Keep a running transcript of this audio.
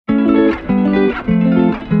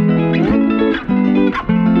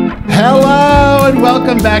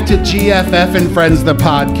back to GFF and Friends, the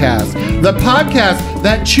podcast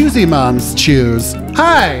that choosy moms choose.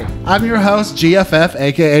 Hi, I'm your host, GFF,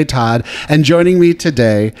 aka Todd, and joining me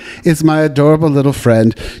today is my adorable little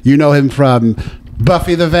friend. You know him from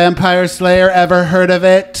Buffy the Vampire Slayer, ever heard of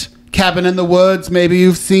it? Cabin in the Woods, maybe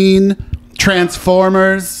you've seen.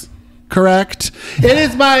 Transformers, correct? It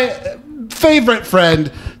is my favorite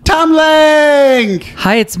friend, Tom Lenk.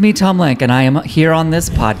 Hi, it's me, Tom Lenk, and I am here on this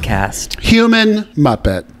podcast. Human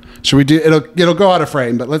Muppet. Should we do it'll go out of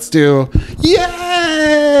frame, but let's do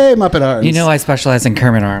yay Muppet arms. You know I specialize in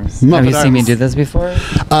Kermit arms. Muppet Have you seen arms. me do this before?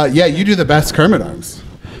 Yeah, you do the best Kermit arms.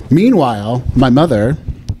 Meanwhile, my mother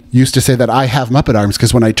used to say that I have Muppet arms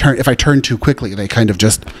because if I turn too quickly, they kind of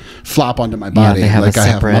just flop onto my body. Yeah, they have like a I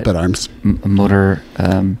have separate Muppet arms. Motor,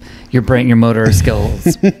 your motor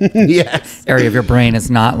skills Yes. area of your brain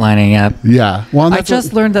is not lining up. Yeah. Well, I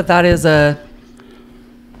just learned that is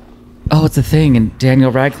it's a thing, and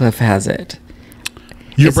Daniel Radcliffe has it.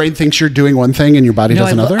 Your brain thinks you're doing one thing and your body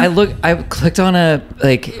does another? I clicked on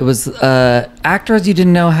it was actors you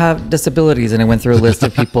didn't know have disabilities, and it went through a list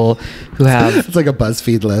of people who have. It's like a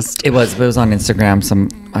BuzzFeed list. It was on Instagram.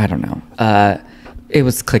 I don't know. It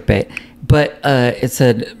was clickbait, but it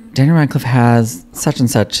said Daniel Radcliffe has such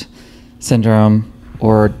and such syndrome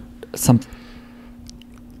or something,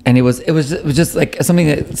 and it was just like something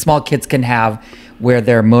that small kids can have, where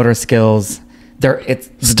their motor skills. It's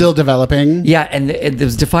still developing. Yeah, and it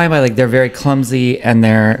was defined by they're very clumsy and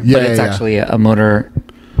but it's actually a motor.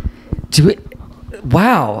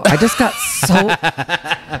 Wow, I just got so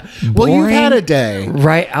well, you've had a day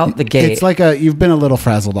right out the gate. It's like you've been a little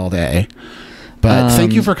frazzled all day. But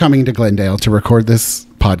thank you for coming to Glendale to record this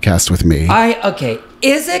podcast with me.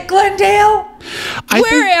 Is it Glendale?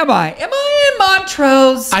 Where am I? Am I in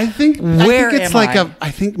Montrose? I think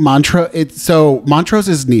Montrose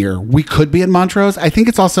is near. We could be in Montrose. I think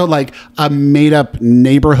it's also like a made up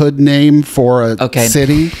neighborhood name for a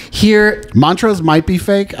city. Here, Montrose might be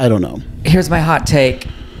fake. I don't know. Here's my hot take.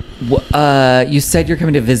 You said you're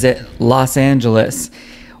coming to visit Los Angeles.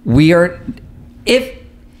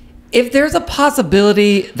 If there's a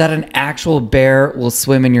possibility that an actual bear will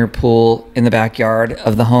swim in your pool in the backyard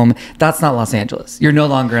of the home, that's not Los Angeles. You're no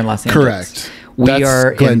longer in Los Angeles. Correct.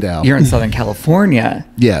 That's Glendale. You're in Southern California.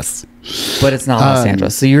 Yes. But it's not Los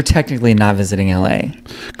Angeles. So you're technically not visiting LA.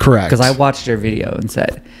 Correct. Because I watched your video and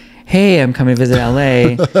said, hey, I'm coming to visit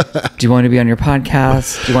LA. Do you want to be on your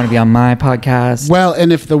podcast? Do you want to be on my podcast? Well,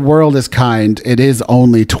 and if the world is kind, it is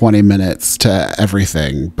only 20 minutes to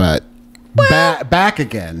everything, but back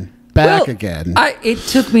again. Again. It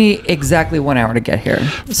took me exactly 1 hour to get here.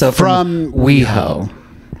 So from WeHo,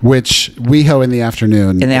 which WeHo in the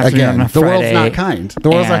afternoon. Again, on a the world's Friday, not kind. The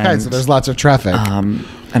world's not kind, so there's lots of traffic.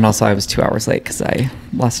 And also, I was 2 hours late because I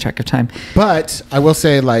lost track of time. But I will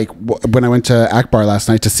say, when I went to Akbar last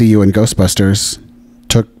night to see you in Ghostbusters,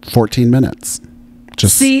 took 14 minutes.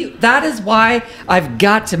 See, that is why I've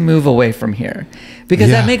got to move away from here, because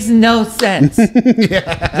that makes no sense.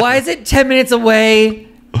 Why is it 10 minutes away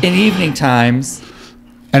in evening times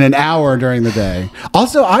and an hour during the day?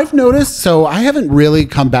 Also, I've noticed, so I haven't really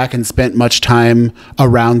come back and spent much time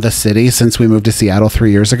around the city since we moved to Seattle 3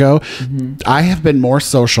 years ago. Mm-hmm. I have been more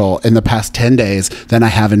social in the past 10 days than I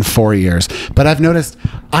have in 4 years. But I've noticed,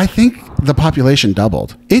 I think the population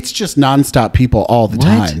doubled. It's just nonstop people all the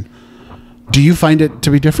time. Do you find it to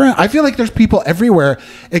be different? I feel like there's people everywhere.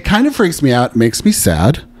 It kind of freaks me out, makes me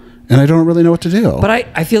sad. And I don't really know what to do. But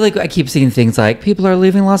I feel like I keep seeing things like people are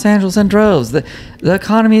leaving Los Angeles in droves. The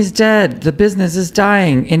economy is dead. The business is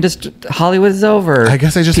dying. Hollywood is over. I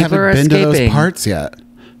guess I just haven't been to those parts yet.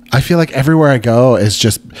 I feel like everywhere I go is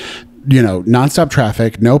just, nonstop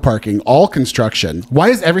traffic, no parking, all construction. Why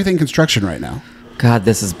is everything construction right now? God,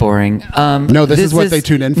 this is boring. No, this is what they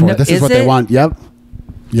tune in for. No, this is what they want. Yep.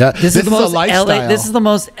 Yeah, this is the most LA. This is the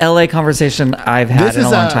most LA conversation I've had in a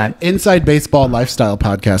long time. Inside baseball lifestyle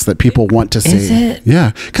podcast that people want to see. Is it?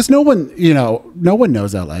 Yeah, because no one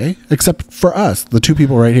knows LA except for us, the two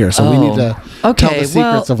people right here. So we need to tell the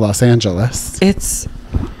secrets of Los Angeles.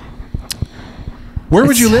 Where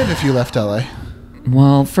would you live if you left LA?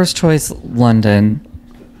 Well, first choice, London.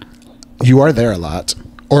 You are there a lot.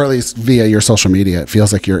 Or at least via your social media. It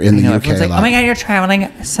feels like you're in the UK a lot. Oh my God, you're traveling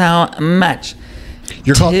so much.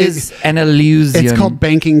 It's an illusion. It's called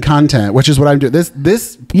banking content, which is what I'm doing.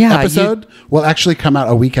 This episode will actually come out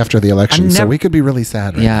a week after the election, so we could be really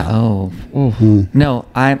sad right now. No,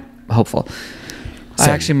 I'm hopeful. I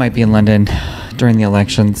actually might be in London during the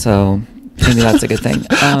election, so maybe that's a good thing.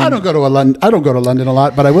 I don't go to London a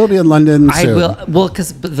lot, but I will be in London soon. I will. Well,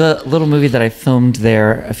 because the little movie that I filmed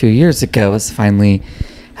there a few years ago is finally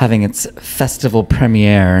having its festival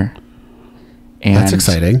premiere. And That's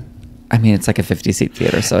exciting. I mean, it's like a 50-seat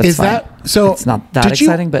theater, so it's Is fine. that so? It's not that did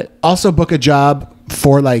exciting, you but also book a job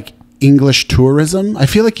for like English tourism. I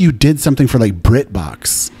feel like you did something for like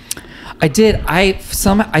BritBox. I did. I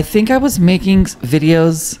think I was making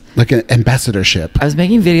videos, Like an ambassadorship. I was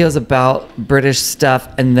making videos about British stuff,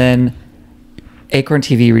 and then Acorn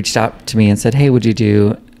TV reached out to me and said, "Hey, would you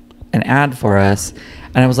do an ad for us?"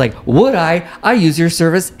 And I was like, "Would I? I use your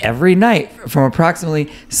service every night from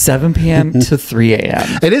approximately 7 p.m. to 3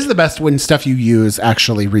 a.m." It is the best when stuff you use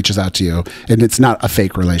actually reaches out to you and it's not a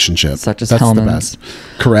fake relationship. Such as That's Hellman's. the best.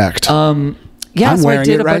 Correct. Yeah, I'm so wearing I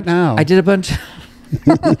did it right now. I did a bunch.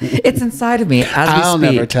 It's inside of me as we I'll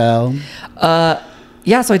speak. never tell.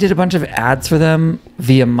 Yeah, so I did a bunch of ads for them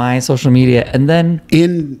via my social media, and then,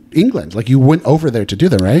 In England, like you went over there to do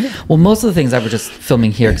them, right? well, most of the things I was just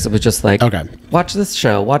filming here because it was just like, Okay. watch this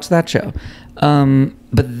show, watch that show.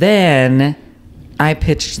 But then I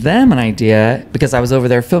pitched them an idea because I was over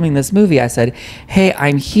there filming this movie. I said, "Hey,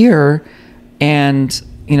 I'm here, and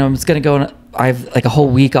I'm just gonna go. I have like a whole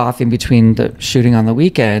week off in between the shooting on the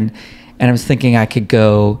weekend, and I was thinking I could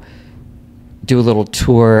go." Do a little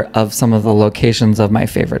tour of some of the locations of my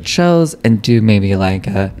favorite shows and do maybe like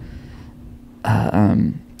a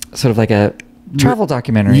sort of like a travel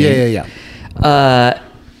documentary. Yeah.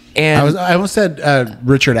 And I almost said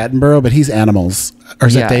Richard Attenborough, but he's Animals. Or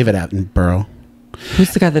is Yeah. it David Attenborough?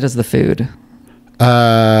 who's the guy that does the food?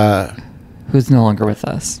 Who's no longer with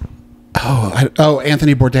us?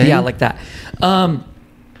 Anthony Bourdain. Yeah, like that.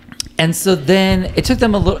 And so then it took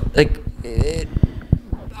them a little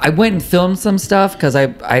I went and filmed some stuff because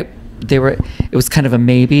it was kind of a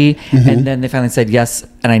maybe, and then they finally said yes,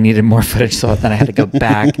 and I needed more footage, so then I had to go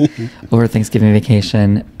back over Thanksgiving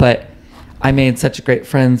vacation. But I made such great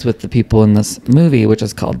friends with the people in this movie, which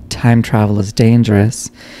is called Time Travel is Dangerous,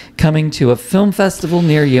 coming to a film festival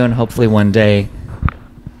near you, and hopefully one day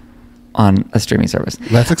on a streaming service.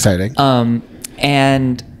 That's exciting.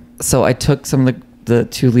 And so I took some of the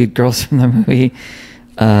two lead girls from the movie,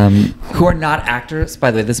 who are not actors.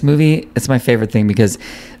 By the way, this movie, it's my favorite thing because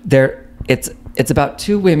it's about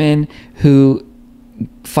two women who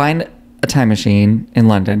find a time machine in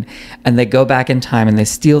London, and they go back in time and they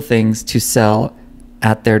steal things to sell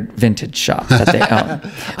at their vintage shop that they own.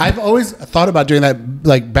 I've always thought about doing that,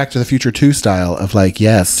 like Back to the Future 2 style of like,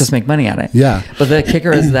 yes. Just make money at it. Yeah. But the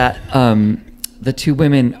kicker is that the two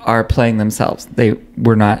women are playing themselves. They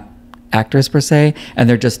were not actors per se, and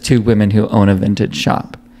they're just two women who own a vintage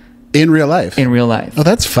shop. In real life? In real life. Oh,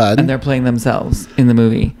 that's fun. And they're playing themselves in the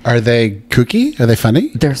movie. Are they kooky? Are they funny?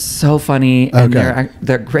 They're so funny, and Okay.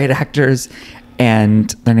 they're great actors, and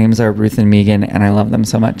their names are Ruth and Megan, and I love them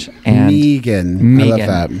so much. And Megan. I love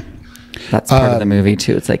that. That's part of the movie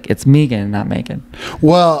too. It's like it's Megan, not Megan.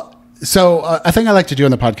 Well, so a thing I like to do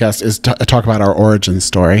on the podcast is talk about our origin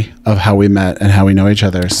story of how we met and how we know each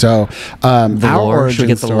other. So our Lore. origin Should we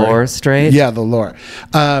get the story- lore straight? Yeah, the lore.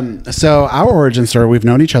 So our origin story, we've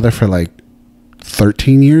known each other for like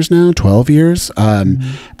 13 years now, 12 years. And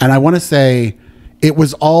I want to say it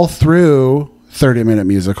was all through 30-minute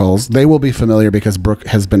musicals. They will be familiar because Brooke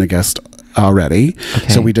has been a guest already. Okay.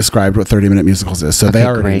 So we described what 30-minute musicals is. So they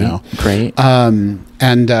already great, know. Great.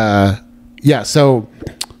 So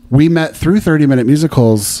we met through 30-minute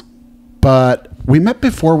musicals, but we met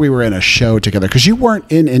before we were in a show together because you weren't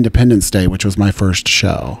in Independence Day, which was my first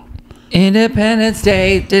show. Independence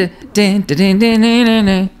Day.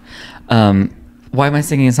 Why am I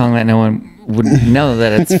singing a song that no one would know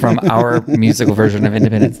that it's from our musical version of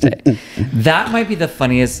Independence Day? That might be the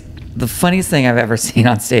funniest thing I've ever seen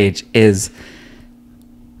on stage is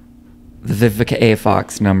the Vivica A.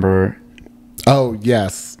 Fox number. Oh,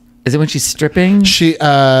 yes. Is it when she's stripping? She is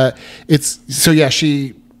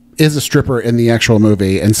a stripper in the actual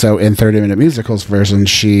movie, and so in 30-minute musicals version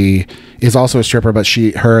she is also a stripper, but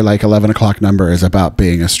her like 11 o'clock number is about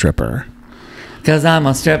being a stripper. Cause I'm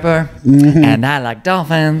a stripper and I like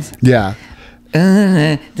dolphins. Yeah.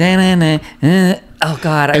 Oh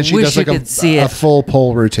God, I And she wish does you like could see a it. full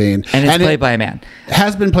pole routine, And it's played by a man.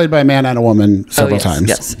 Has been played by a man and a woman several times.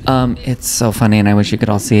 Yes, it's so funny, and I wish you could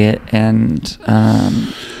all see it. And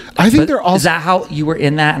I think they're also is that how you were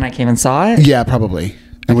in that, and I came and saw it? Yeah, probably.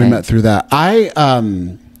 And we Okay. met through that. I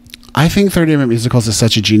think 30-minute musicals is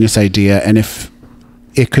such a genius idea, and if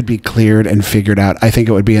it could be cleared and figured out, I think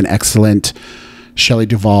it would be an excellent Shelley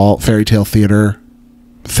Duvall fairy tale theater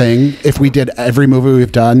thing. If we did every movie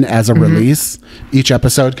we've done as a release, each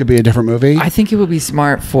episode could be a different movie. I think it would be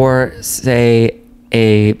smart for, say,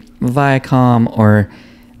 a Viacom or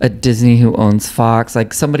a Disney who owns Fox,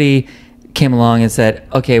 like somebody came along and said,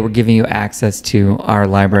 okay, we're giving you access to our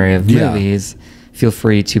library of movies. Feel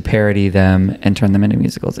free to parody them and turn them into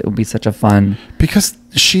musicals. It would be such a fun. Because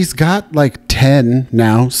she's got like 10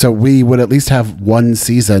 now, so we would at least have one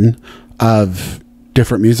season of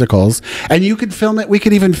different musicals, and you could film it. We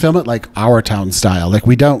could even film it like Our Town style. Like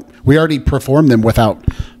we already perform them without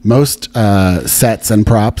most sets and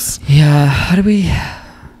props. Yeah. How do we?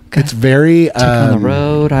 It's very Take on the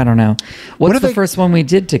road. I don't know. What's the first one we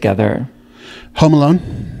did together? Home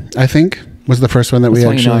Alone, I think, was the first one that we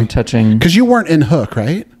actually. I'm touching. Because you weren't in Hook,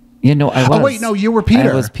 right? You know, I was. Oh wait, no, you were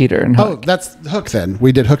Peter. I was Peter in Hook. Oh, that's Hook then.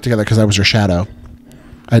 We did Hook together because I was your shadow.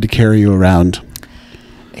 I had to carry you around.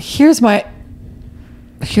 Here's my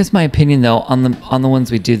opinion though on the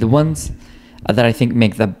ones we do. The ones that I think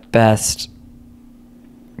make the best.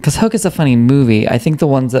 Because Hook is a funny movie. I think the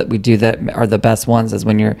ones that we do that are the best ones is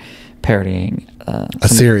when you're parodying a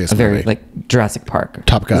serious very movie. like Jurassic Park.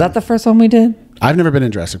 Top Gun. Is that the first one we did? I've never been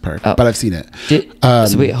in Jurassic Park, but I've seen it.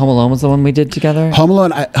 So wait, Home Alone was the one we did together? Home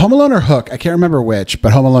Alone or Hook? I can't remember which,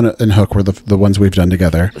 but Home Alone and Hook were the ones we've done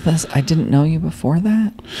together. I didn't know you before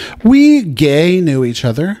that. We knew each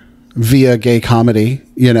other via gay comedy,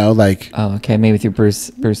 you know, like. Oh, okay, maybe through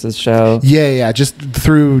Bruce's show. Yeah, just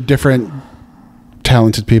through different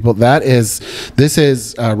talented people. This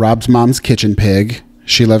is Rob's mom's kitchen pig.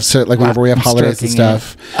 She loves to, like, whenever we have holidays and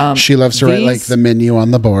stuff, she loves to write, like, the menu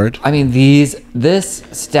on the board. I mean, this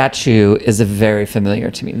statue is very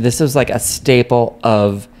familiar to me. This is, like, a staple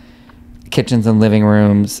of kitchens and living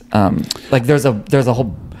rooms. Like, there's a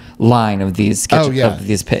whole line of these of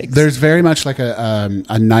these pigs. There's very much like a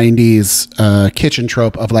 90s kitchen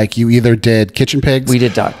trope of, like, you either did kitchen pigs. We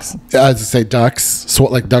did ducks. As I say, ducks,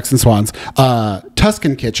 like ducks and swans.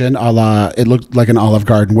 Tuscan kitchen, a la, it looked like an Olive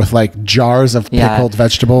Garden with, like, jars of pickled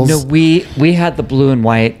vegetables. No, we had the blue and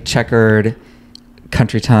white checkered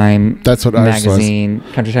Country Time. That's what magazine,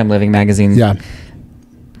 Country Time Living magazine. Yeah.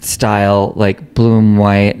 Style, like blue and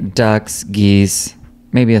white, ducks, geese,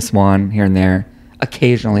 maybe a swan here and there.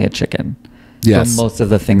 Occasionally a chicken. Yes. But most of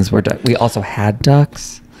the things were ducks. We also had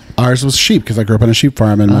ducks. Ours was sheep because I grew up on a sheep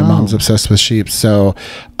farm and my mom's obsessed with sheep. So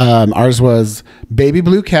ours was baby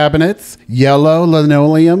blue cabinets, yellow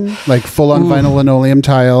linoleum, like full on vinyl linoleum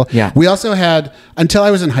tile. Yeah. We also had, until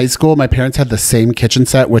I was in high school, my parents had the same kitchen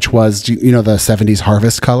set, which was, you know, the 70s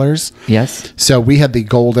harvest colors. Yes. So we had the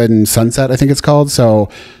golden sunset, I think it's called. So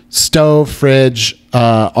stove, fridge,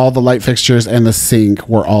 all the light fixtures and the sink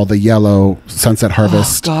were all the yellow sunset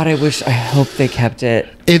harvest. Oh God, I hope they kept it.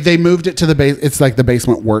 They moved it to the base. It's like the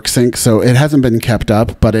basement work sink, so it hasn't been kept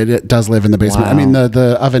up, but it does live in the basement. Wow. I mean,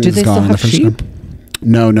 the oven is gone. Do they still have sheep?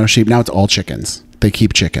 No sheep. Now it's all chickens. They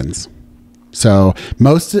keep chickens. So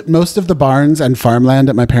most of the barns and farmland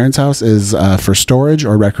at my parents' house is for storage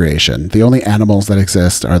or recreation. The only animals that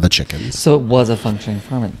exist are the chickens. So it was a functioning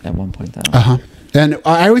farm at one point, though. Uh-huh. And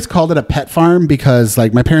I always called it a pet farm because,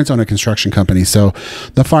 like, my parents own a construction company, so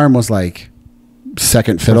the farm was like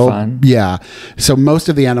second fiddle. For fun. Yeah. So most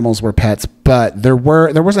of the animals were pets, but there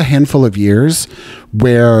was a handful of years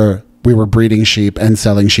where we were breeding sheep and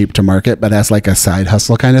selling sheep to market, but as like a side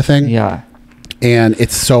hustle kind of thing. Yeah. And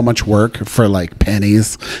it's so much work for like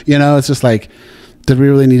pennies. You know, it's just like, did we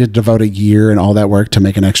really need to devote a year and all that work to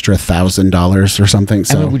make an extra $1,000 or something?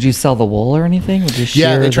 So, I mean, would you sell the wool or anything? Would you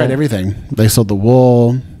yeah, they tried everything. They sold the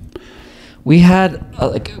wool. We had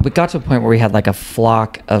we got to a point where we had like a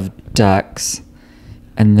flock of ducks,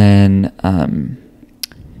 and then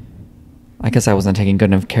I guess I wasn't taking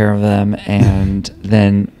good enough care of them, and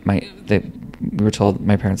then we were told,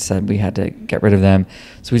 my parents said we had to get rid of them,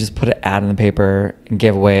 so we just put an ad in the paper and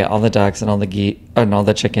gave away all the ducks and all the geese and all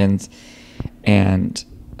the chickens. And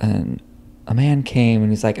a man came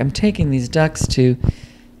and he's like, I'm taking these ducks to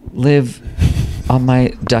live on my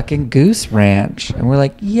duck and goose ranch. And we're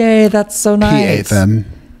like, yay, that's so nice. He ate them.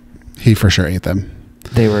 He for sure ate them.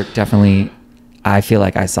 They were definitely, I feel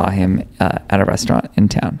like I saw him at a restaurant in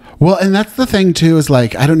town. Well, and that's the thing too, is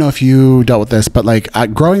like, I don't know if you dealt with this, but like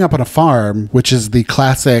growing up on a farm, which is the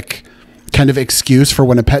classic kind of excuse for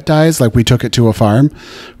when a pet dies, like we took it to a farm.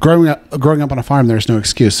 Growing up on a farm, there's no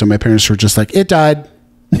excuse. So my parents were just like, it died.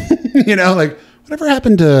 You know, like, whatever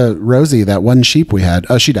happened to Rosie, that one sheep we had?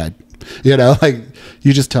 Oh, she died. You know, like,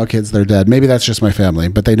 you just tell kids they're dead. Maybe that's just my family,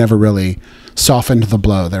 but they never really softened the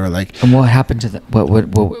blow. They were like, and what happened to the,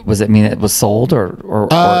 what was it mean? It was sold or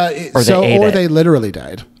they literally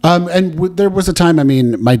died. And there was a time, I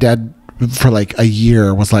mean, my dad for like a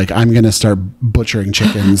year was like, I'm going to start butchering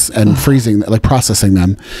chickens and freezing, like processing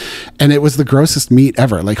them. And it was the grossest meat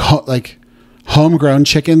ever. Like homegrown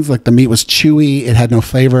chickens, like the meat was chewy. It had no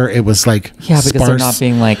flavor. It was like, yeah, because sparse. they're not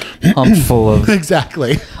being like pumped full of.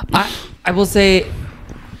 Exactly. I will say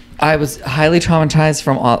I was highly traumatized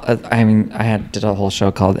from all. I mean, did a whole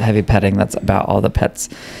show called Heavy Petting. That's about all the pets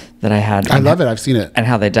that I had. I love it. I've seen it and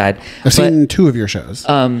how they died. I've seen 2 of your shows.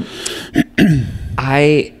 I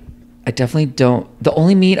definitely don't. The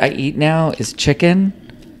only meat I eat now is chicken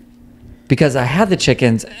because I had the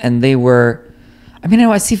chickens and they were. I mean,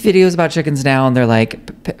 I see videos about chickens now and they're like,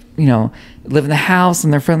 you know, live in the house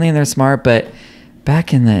and they're friendly and they're smart. But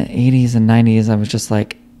back in the 80s and 90s, I was just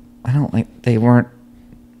like, I don't like. They weren't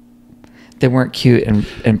cute and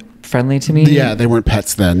friendly to me. Yeah, they weren't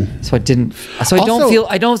pets then. So I didn't. So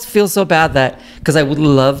I don't feel so bad that because I would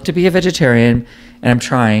love to be a vegetarian and I'm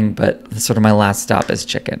trying, but sort of my last stop is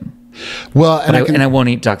chicken. Well, and I won't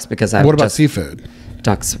eat ducks because what about seafood?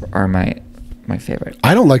 Ducks are my favorite.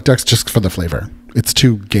 I don't like ducks just for the flavor. It's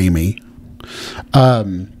too gamey.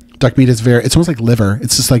 Duck meat is it's almost like liver.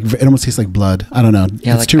 It's just like it almost tastes like blood. I don't know.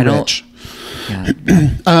 Yeah, it's too rich. Yeah.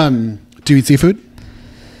 Do you eat seafood?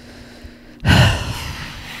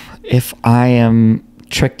 If I am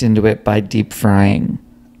tricked into it by deep frying.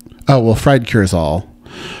 Oh, well, fried cures all.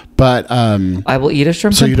 But I will eat a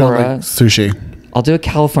shrimp so tempura. You don't like sushi? I'll do a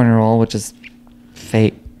California roll, which is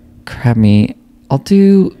fake crab meat. I'll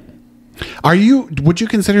do. Would you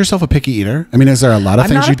consider yourself a picky eater? I mean, is there a lot of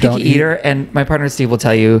things you don't eat? I'm not a picky eater, and my partner Steve will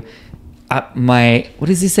tell you. What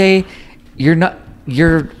does he say? You're not.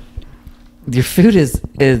 Your food is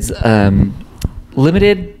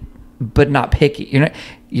limited, but not picky.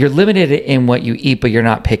 You're limited in what you eat, but you're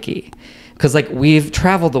not picky. Because like we've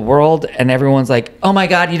traveled the world, and everyone's like, "Oh my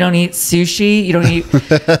God, you don't eat sushi, you don't eat."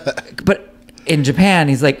 But in Japan,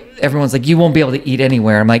 everyone's like, "You won't be able to eat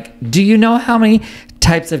anywhere." I'm like, "Do you know how many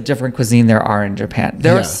types of different cuisine there are in Japan?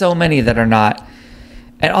 There are so many that are not."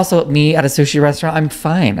 And also, me at a sushi restaurant, I'm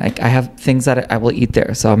fine. I have things that I will eat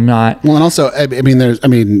there, so I'm not. Well, and also, I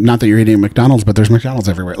mean, not that you're eating at McDonald's, but there's McDonald's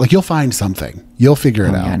everywhere. Like you'll find something, you'll figure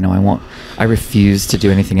it out. Yeah, no, I won't. I refuse to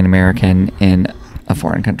do anything in American in a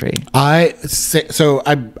foreign country. I'm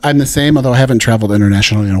the same, although I haven't traveled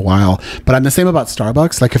internationally in a while, but I'm the same about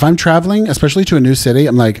Starbucks. Like if I'm traveling, especially to a new city,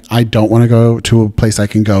 I'm like, I don't want to go to a place I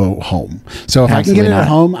can go home. So if I can get it at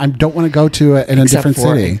home, I don't want to go to in a different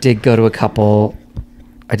city. I did go to a couple.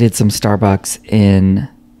 I did some Starbucks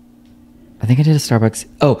I think I did a Starbucks.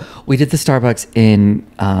 Oh, we did the Starbucks in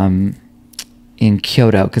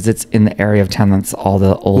Kyoto because it's in the area of town that's all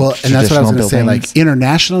the old and that's what I was going to say. Like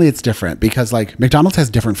internationally, it's different because like McDonald's has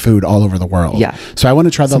different food all over the world. Yeah. So I want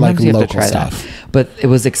to try the local stuff. But it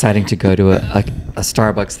was exciting to go to a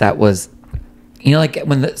Starbucks that was, like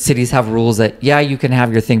when the cities have rules that you can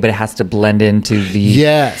have your thing, but it has to blend into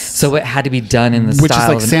the So it had to be done in the which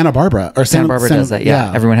style. Which is like Santa Barbara or Santa Barbara does that.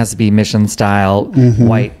 Yeah. Everyone has to be Mission style,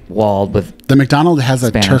 white walled with. The McDonald's has a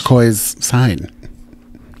turquoise sign.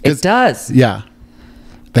 It does. Yeah.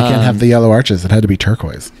 They can't have the yellow arches. It had to be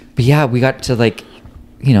turquoise. But yeah, we got to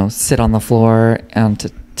sit on the floor and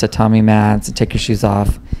to tatami mats and take your shoes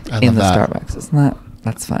off in the Starbucks.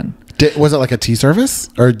 That's fun. Was it like a tea service,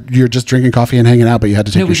 or you're just drinking coffee and hanging out, but you had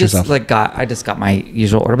to take your shoes off? I just got my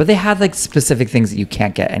usual order, but they had specific things that you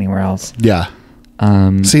can't get anywhere else. Yeah.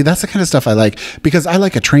 See, that's the kind of stuff I like because I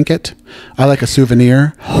like a trinket, I like a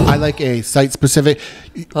souvenir, I like a site specific.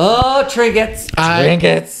 Oh, trinkets!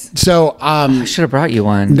 So I should have brought you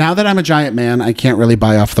one. Now that I'm a giant man, I can't really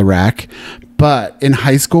buy off the rack. But in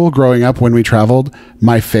high school, growing up, when we traveled,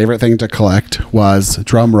 my favorite thing to collect was,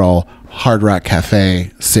 drum roll, Hard Rock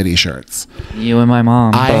Cafe city shirts. You and my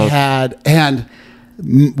mom. And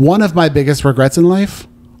one of my biggest regrets in life,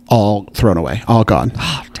 all thrown away, all gone.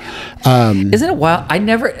 Oh, damn. Isn't it wild?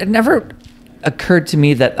 It never occurred to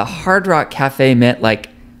me that the Hard Rock Cafe meant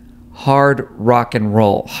like hard rock and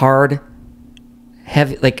roll, hard,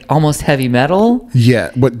 heavy, like almost heavy metal.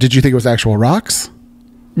 Yeah. What did you think it was? Actual rocks?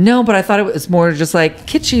 No, but I thought it was more just like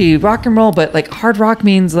kitschy rock and roll, but like hard rock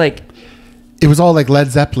means like. It was all like Led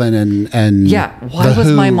Zeppelin and yeah. Why was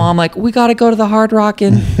my mom like, we got to go to the Hard Rock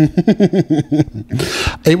and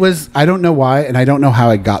it was, I don't know why, and I don't know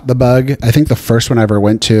how I got the bug. I think the first one I ever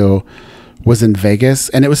went to was in Vegas,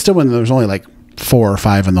 and it was still when there was only like 4 or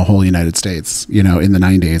 5 in the whole United States, in the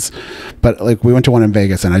 90s. But like we went to one in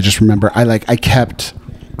Vegas, and I just remember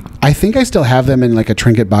I think I still have them in like a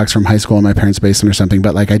trinket box from high school in my parents' basement or something.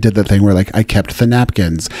 But like I did the thing where like I kept the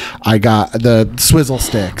napkins, I got the swizzle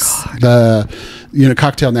sticks, the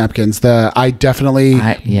cocktail napkins. I definitely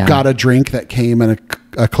got a drink that came in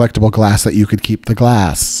a collectible glass that you could keep the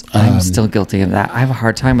glass. I'm still guilty of that. I have a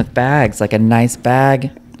hard time with bags, like a nice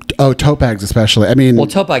bag. Oh, tote bags especially. I mean, well,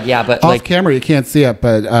 tote bag, yeah, but off camera you can't see it,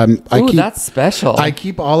 but that's special. I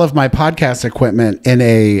keep all of my podcast equipment in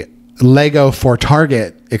a Lego for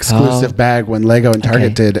Target exclusive bag when Lego and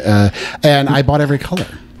Target did, and I bought every color.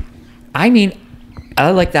 I mean,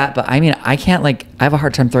 I like that, but I mean, I can't I have a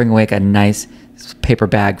hard time throwing away like a nice paper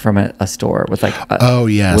bag from a store with like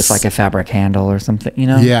with like a fabric handle or something, you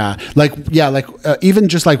know? Even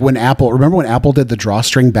just like when remember when Apple did the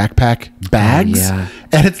drawstring backpack bags?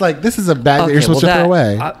 And it's like, this is a bag that you're supposed to throw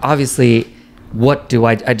away. Obviously,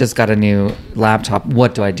 I just got a new laptop.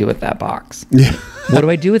 What do I do with that box? Yeah. What do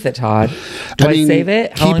I do with it, Todd? Do I save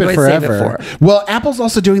it? How long do I save it for? Well, Apple's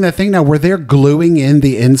also doing that thing now where they're gluing in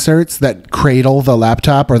the inserts that cradle the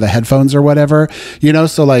laptop or the headphones or whatever. You know,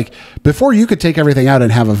 so like before you could take everything out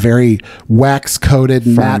and have a very wax coated,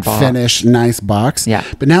 matte finish, nice box. Yeah.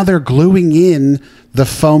 But now they're gluing in the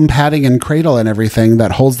foam padding and cradle and everything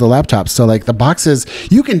that holds the laptop. So like the boxes,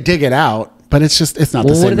 you can dig it out, but it's not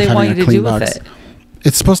the same. What do they want you to do with it?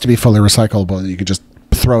 It's supposed to be fully recyclable, and you can just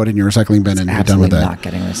throw it in your recycling bin and be done with it. Not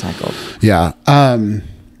getting recycled. Yeah.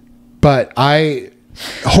 But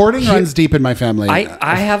hoarding runs deep in my family.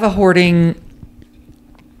 I have a hoarding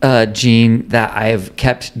gene that I've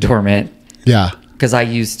kept dormant. Yeah. Because I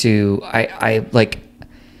used to, I like,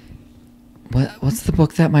 what's the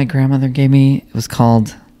book that my grandmother gave me? It was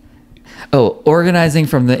called, Organizing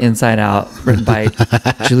from the Inside Out, written by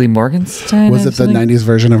Julie Morgenstein. Was it the 90s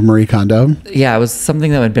version of Marie Kondo? Yeah, it was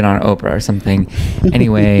something that had been on Oprah or something.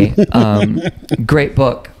 Anyway, great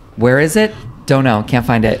book. Where is it? Don't know. Can't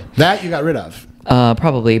find it. That you got rid of.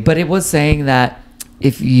 Probably. But it was saying that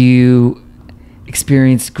if you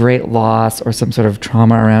experienced great loss or some sort of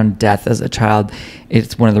trauma around death as a child,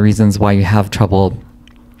 it's one of the reasons why you have trouble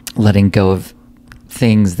letting go of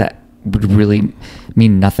things that would really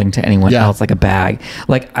mean nothing to anyone else, like a bag.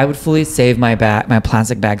 Like I would fully save my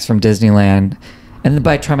plastic bags from Disneyland, and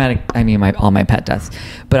by traumatic I mean all my pet deaths.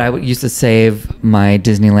 But I used to save my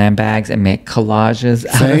Disneyland bags and make collages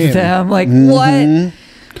out of them. Like what?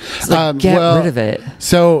 So get rid of it.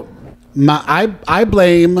 So I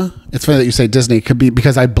blame. It's funny that you say Disney, could be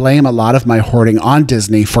because I blame a lot of my hoarding on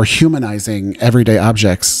Disney for humanizing everyday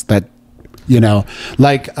objects that, you know,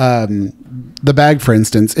 like the bag, for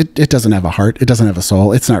instance, it doesn't have a heart. It doesn't have a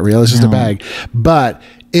soul. It's not real. It's just a bag. But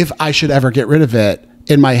if I should ever get rid of it,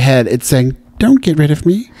 in my head, it's saying, don't get rid of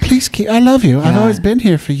me. Please keep. I love you. I've always been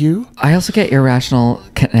here for you. I also get irrational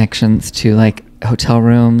connections to like hotel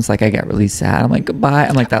rooms. Like I get really sad. I'm like, goodbye.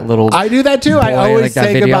 I'm like that little. I do that too. I always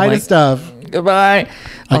say goodbye to stuff. Goodbye.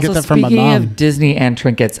 I get that from my mom. Speaking of Disney and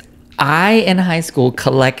trinkets, I in high school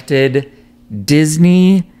collected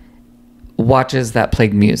Disney watches that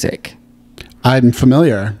played music. I'm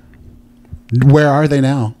familiar. Where are they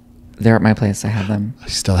now? They're at my place. I have them. I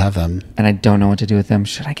still have them. And I don't know what to do with them.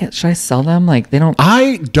 Should I sell them? Like they don't.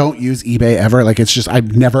 I don't use eBay ever. Like it's just,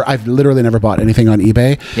 I've literally never bought anything on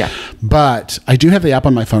eBay. Yeah. But I do have the app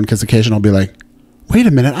on my phone because occasionally I'll be like, wait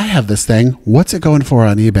a minute, I have this thing. What's it going for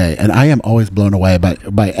on eBay? And I am always blown away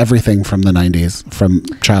by everything from the 90s, from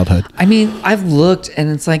childhood. I mean, I've looked and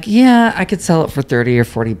it's like, yeah, I could sell it for $30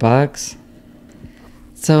 or $40.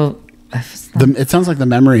 So it sounds like the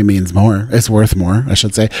memory means more. It's worth more, I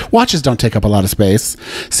should say. Watches don't take up a lot of space.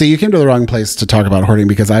 See, you came to the wrong place to talk about hoarding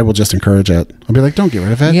because I will just encourage it. I'll be like, don't get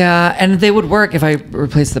rid of it. Yeah, and they would work if I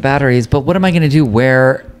replaced the batteries. But what am I going to do?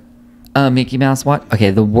 Wear a Mickey Mouse watch?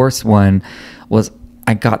 Okay, the worst one was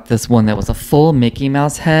I got this one that was a full Mickey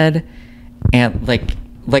Mouse head and like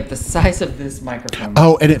the size of this microphone.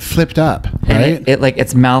 Oh, and it flipped up, right? And it like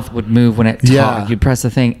its mouth would move when it talked. Yeah. You'd press the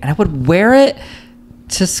thing, and I would wear it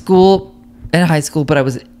to school in high school, but I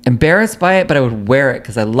was embarrassed by it, but I would wear it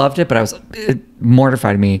because I loved it, but it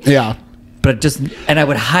mortified me. Yeah. But and I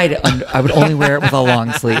would hide it I would only wear it with a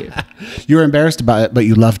long sleeve. You were embarrassed about it, but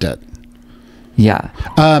you loved it. Yeah.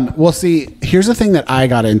 Well, see, here's the thing that I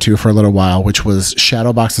got into for a little while, which was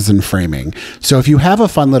shadow boxes and framing. So if you have a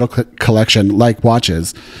fun little collection like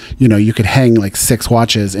watches, you know, you could hang like 6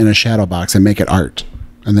 watches in a shadow box and make it art.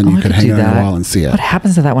 And then you could hang it on your wall and see it. What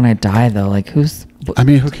happens to that when I die, though? Like, who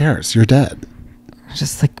cares? You're dead.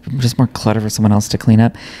 Just more clutter for someone else to clean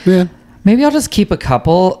up. Yeah. Maybe I'll just keep a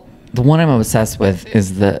couple. The one I'm obsessed with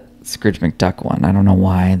is the Scrooge McDuck one. I don't know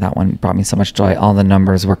why that one brought me so much joy. All the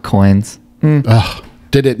numbers were coins. Ugh.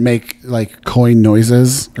 Did it make like coin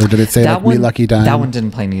noises, or did it say that like "Me Lucky Dime"? That one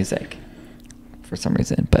didn't play music for some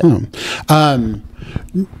reason, but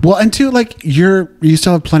well, and two, like you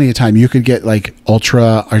still have plenty of time. You could get like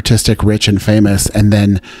ultra artistic, rich, and famous, and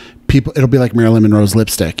then it'll be like Marilyn Monroe's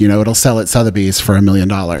lipstick. You know, it'll sell at Sotheby's for $1 million.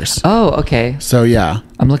 Oh, okay. So yeah,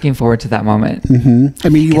 I'm looking forward to that moment. Mm-hmm. I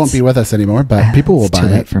mean, you won't be with us anymore, but people will buy it. It's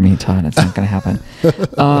too late for me, Todd. It's not going to happen.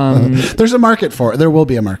 There's a market for it. There will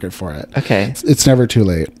be a market for it. Okay. It's never too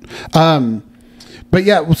late. But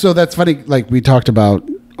yeah, so that's funny. Like we talked about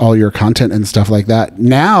all your content and stuff like that.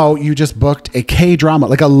 Now you just booked a K-drama,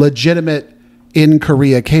 like a legitimate in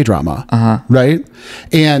Korea K-drama, right?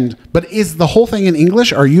 But is the whole thing in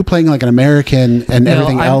English? Or are you playing like an American and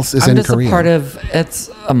everything else is in Korean? It's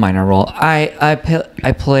a minor role.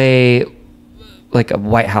 I play like a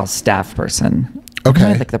White House staff person.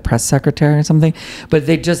 Okay. Like the press secretary or something. But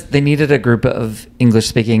they needed a group of English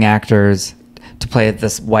speaking actors to play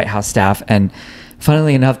this White House staff. And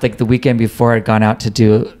funnily enough, like the weekend before I'd gone out to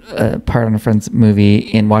do a part on a Friends movie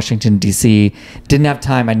in Washington, D.C. Didn't have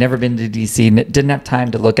time. I'd never been to D.C. Didn't have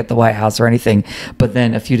time to look at the White House or anything. But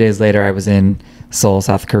then a few days later, I was in Seoul,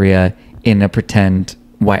 South Korea in a pretend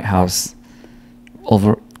White House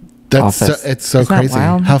office. It's so crazy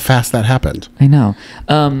how fast that happened. I know.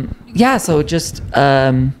 Yeah, so just...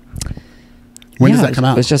 when does that come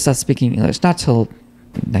out? It's just us speaking English. Not till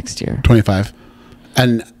next year. 25.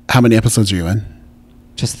 And how many episodes are you in?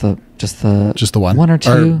 Just the one. One or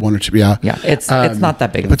two, yeah. Yeah, it's not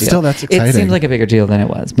that big of a deal. But still, that's exciting. It seems like a bigger deal than it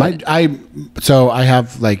was. But So I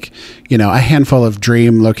have like, a handful of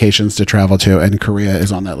dream locations to travel to, and Korea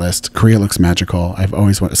is on that list. Korea looks magical. I've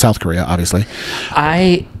always wanted South Korea, obviously.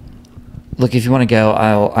 Look, if you want to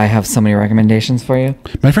go, I have so many recommendations for you.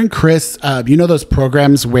 My friend Chris, those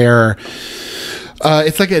programs where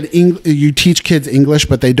it's like you teach kids English,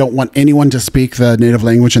 but they don't want anyone to speak the native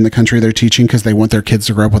language in the country they're teaching because they want their kids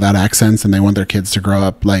to grow up without accents and they want their kids to grow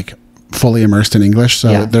up like fully immersed in English.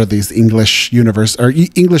 So there are these English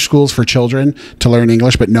English schools for children to learn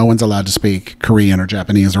English, but no one's allowed to speak Korean or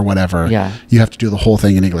Japanese or whatever. Yeah. You have to do the whole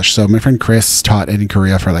thing in English. So my friend Chris taught in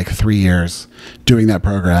Korea for like 3 years doing that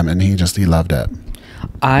program, and he loved it.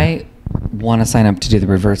 I want to sign up to do the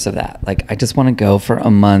reverse of that. Like, I just want to go for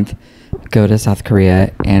a month, go to South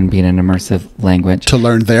Korea and be in an immersive language. To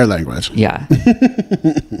learn their language. Yeah.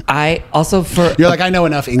 I also You're like, I know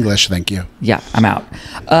enough English, thank you. Yeah, I'm out.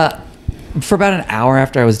 For about an hour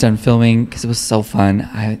after I was done filming, because it was so fun,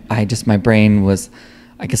 my brain was,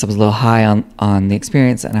 I guess I was a little high on the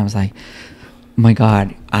experience, and I was like, oh my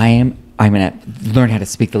God, I'm going to learn how to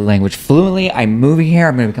speak the language fluently. I'm moving here.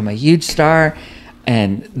 I'm going to become a huge star.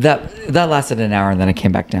 And that lasted an hour, and then I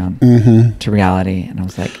came back down to reality, and I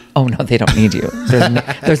was like, "Oh no, they don't need you.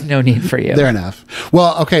 There's no need for you. They're enough."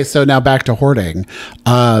 Well, okay, so now back to hoarding.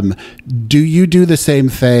 Do you do the same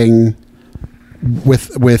thing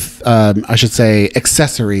with I should say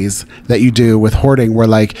accessories that you do with hoarding? Where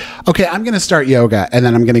like, okay, I'm going to start yoga, and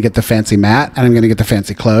then I'm going to get the fancy mat, and I'm going to get the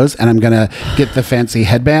fancy clothes, and I'm going to get the fancy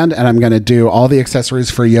headband, and I'm going to do all the accessories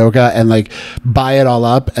for yoga and like buy it all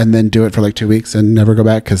up and then do it for like 2 weeks and never go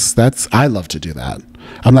back, because I love to do that.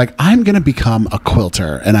 I'm like, I'm going to become a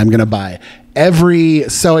quilter, and I'm going to buy every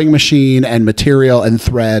sewing machine and material and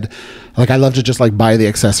thread. Like, I love to just like buy the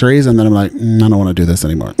accessories, and then I'm like, I don't want to do this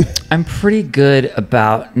anymore. I'm pretty good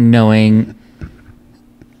about knowing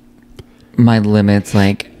my limits.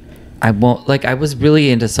 Like, I was really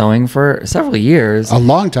into sewing for several years. A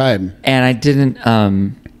long time. And I didn't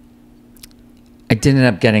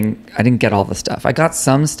get all the stuff. I got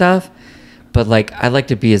some stuff, but like, I like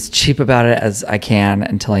to be as cheap about it as I can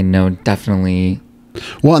until I know definitely.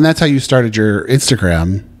 Well, and that's how you started your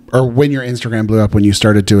Instagram, or when your Instagram blew up, when you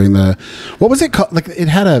started doing what was it called? Like,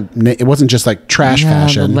 it wasn't just like trash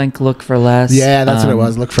fashion. The Lenk look for less. Yeah, that's what it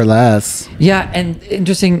was. Look for less. Yeah. And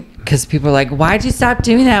interesting, because people are like, why'd you stop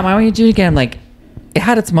doing that? Why won't you do it again? I'm like, it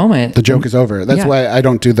had its moment. The joke is over. That's why I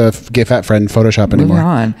don't do the GFF and Friends Photoshop anymore. Moving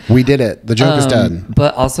on. We did it. The joke is done.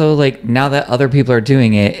 But also, like, now that other people are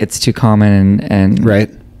doing it, it's too common and right.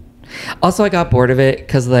 Also, I got bored of it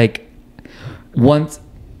because, like,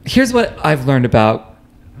 here's what I've learned about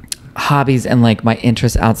hobbies and like my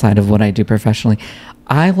interests outside of what I do professionally.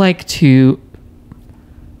 I want to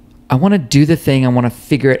do the thing. I want to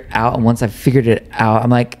figure it out. And once I've figured it out, I'm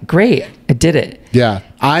like, great, I did it. Yeah.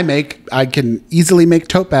 I can easily make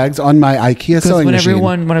tote bags on my IKEA sewing machine.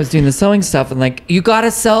 When I was doing the sewing stuff, and like, you got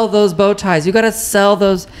to sell those bow ties. You got to sell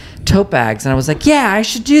those tote bags. And I was like, yeah, I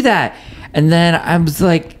should do that. And then I was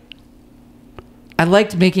like, I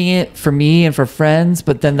liked making it for me and for friends,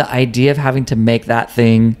 but then the idea of having to make that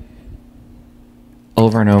thing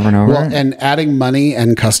over and over and over. Well, and adding money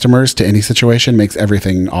and customers to any situation makes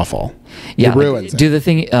everything awful. Yeah, it ruins it. Do the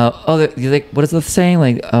thing. Like, what is the saying?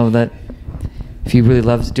 Like, that if you really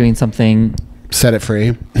love doing something, set it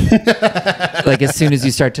free. Like, as soon as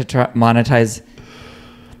you start to monetize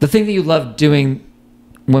the thing that you love doing,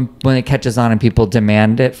 when it catches on and people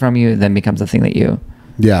demand it from you, then becomes a thing that you.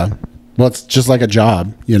 Yeah. Well, it's just like a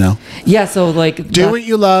job, Yeah. So like, do what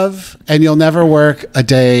you love, and you'll never work a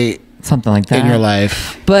day. Something like that in your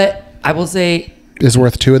life. But I will say, is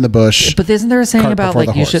worth two in the bush. But isn't there a saying Cart about before like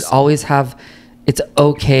the you horse. should always have, it's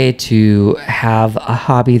okay to have a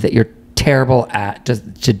hobby that you're terrible at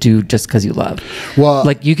just because you love. Well,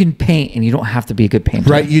 like you can paint and you don't have to be a good painter.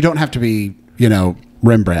 right. You don't have to be,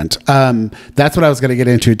 Rembrandt. That's what I was going to get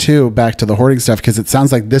into too, back to the hoarding stuff, because it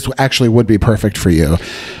sounds like this actually would be perfect for you.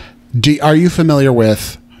 Are you familiar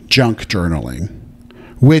with junk journaling,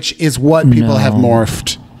 which is what people have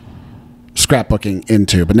morphed scrapbooking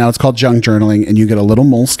into, but now it's called junk journaling, and you get a little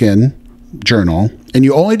moleskin journal and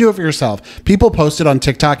you only do it for yourself. People post it on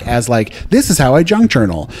TikTok as like, this is how I junk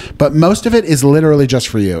journal, but most of it is literally just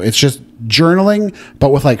for you. It's just journaling, but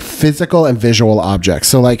with like physical and visual objects.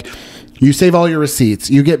 So like, you save all your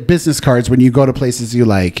receipts. You get business cards when you go to places you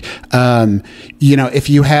like. If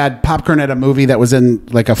you had popcorn at a movie that was in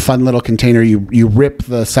like a fun little container, you rip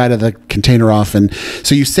the side of the container off. And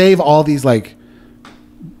so you save all these like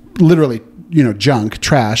literally, junk,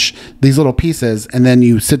 trash, these little pieces. And then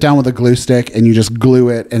you sit down with a glue stick and you just glue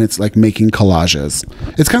it. And it's like making collages.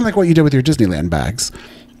 It's kind of like what you did with your Disneyland bags.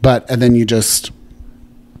 And then you just,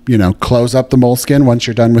 close up the moleskin once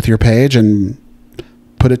you're done with your page and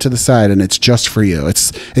put it to the side, and it's just for you.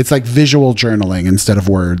 It's like visual journaling instead of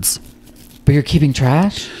words. But you're keeping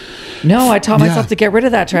trash? No, I taught myself to get rid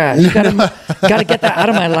of that trash. You gotta get that out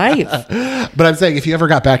of my life. But I'm saying, if you ever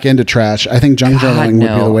got back into trash, I think junk journaling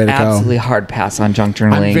would be the way to go. Absolutely hard pass on junk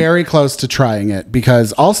journaling. I'm very close to trying it,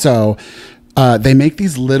 because also they make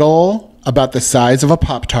these little, about the size of a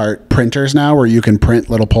Pop-Tart, printers now, where you can print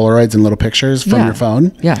little Polaroids and little pictures from your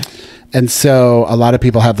phone. Yeah. And so a lot of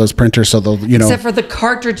people have those printers, so they'll, Except for the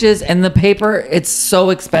cartridges and the paper, it's so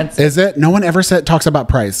expensive. Is it? No one ever talks about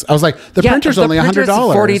price. I was like, the printer's only $100.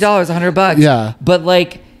 $40, $100. Yeah. But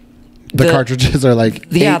like the cartridges are like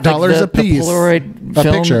 $8 a piece. The Polaroid a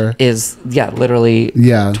film picture is literally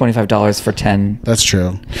 $25 for 10. That's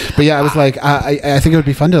true. But yeah, I was like, I think it would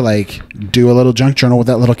be fun to like do a little junk journal with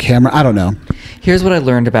that little camera. I don't know. Here's what I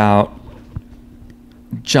learned about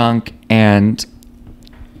junk and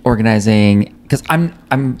organizing, because I'm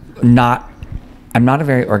not a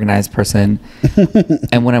very organized person.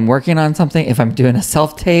 And when I'm working on something, if I'm doing a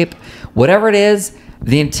self-tape, whatever it is,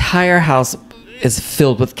 the entire house is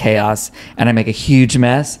filled with chaos and I make a huge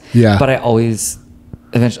mess. Yeah. But I always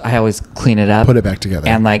clean it up, put it back together.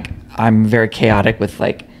 And like, I'm very chaotic with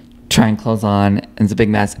like trying clothes on, and it's a big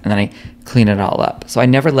mess, and then I clean it all up. So I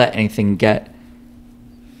never let anything get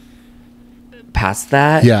past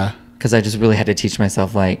that. Yeah. Because I just really had to teach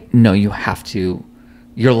myself, like, no, you're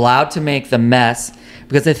allowed to make the mess,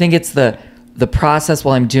 because I think it's the process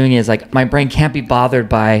while I'm doing it is like, my brain can't be bothered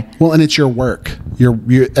by. Well, and it's your work.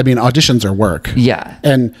 Auditions are work. Yeah.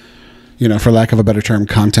 And, for lack of a better term,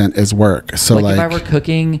 content is work. So like, if I were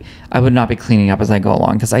cooking, I would not be cleaning up as I go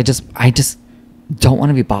along, because I just don't want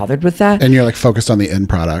to be bothered with that. And you're like focused on the end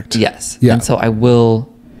product. Yes. Yeah. And so I will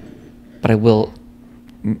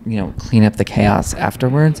clean up the chaos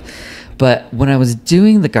afterwards. But when I was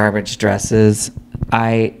doing the garbage dresses,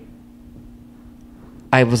 I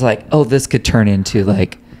was like, oh, this could turn into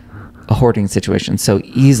like a hoarding situation so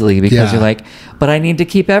easily, because you're like, but I need to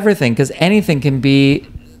keep everything, because anything can be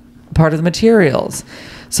part of the materials.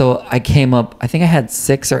 So I came up, I think I had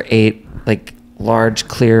 6 or 8 like large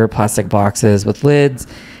clear plastic boxes with lids,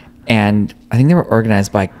 and I think they were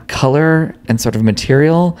organized by color and sort of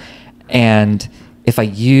material. And if I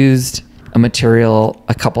used a material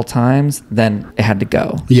a couple times, then it had to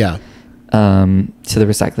go. Yeah. To the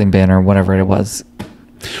recycling bin or whatever it was.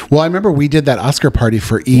 Well, I remember we did that Oscar party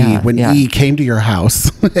for E when E came to your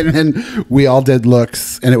house, and then we all did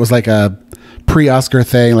looks, and it was like a pre-Oscar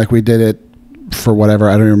thing. Like we did it for whatever,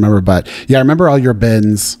 I don't even remember, but yeah, I remember all your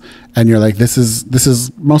bins, and you're like, this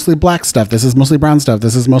is mostly black stuff. This is mostly brown stuff.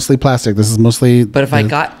 This is mostly plastic. This is mostly. But if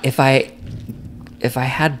I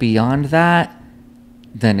had beyond that,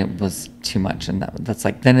 then it was too much, and that's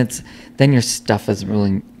like, then your stuff is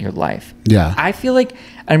ruling your life. Yeah. I feel like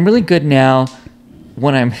I'm really good now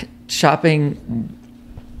when I'm shopping,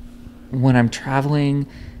 when I'm traveling.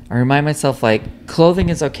 I remind myself like clothing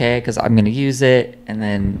is okay because I'm going to use it and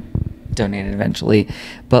then donate it eventually.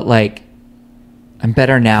 But like, I'm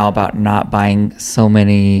better now about not buying so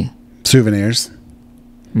many souvenirs.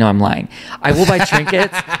 No, I'm lying. I will buy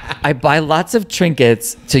trinkets. I buy lots of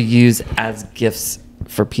trinkets to use as gifts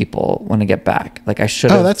for people when I get back. Like I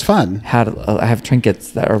should have. Oh, that's fun. I have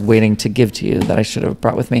trinkets that are waiting to give to you that I should have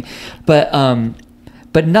brought with me,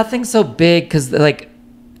 but nothing so big, because like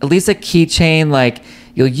at least a keychain, like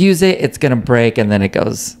you'll use it, it's gonna break, and then it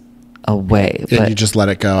goes away. And you just let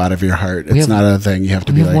it go out of your heart. It's not a thing you have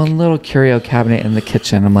to be like. One little curio cabinet in the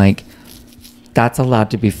kitchen. I'm like, that's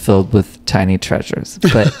allowed to be filled with tiny treasures,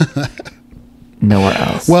 but nowhere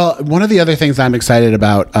else. Well, one of the other things I'm excited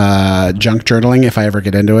about, junk journaling, if I ever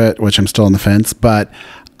get into it, which I'm still on the fence, but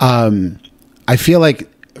I feel like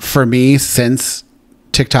for me, since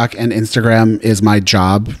TikTok and Instagram is my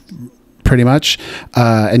job pretty much,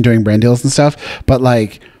 and doing brand deals and stuff, but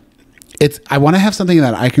like I want to have something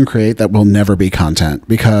that I can create that will never be content,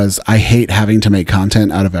 because I hate having to make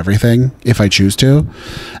content out of everything if I choose to.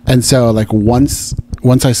 And so like once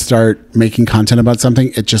I start making content about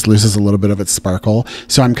something, it just loses a little bit of its sparkle.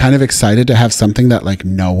 So I'm kind of excited to have something that like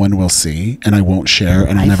no one will see and I won't share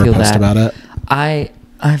and I'll never post about it.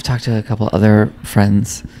 I've talked to a couple other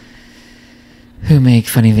friends who make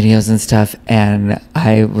funny videos and stuff, and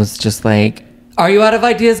I was just like, are you out of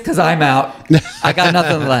ideas? Because I'm out. I got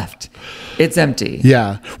nothing left. It's empty.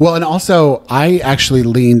 Yeah. Well, and also I actually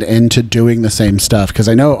leaned into doing the same stuff, because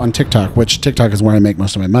I know on TikTok, which TikTok is where I make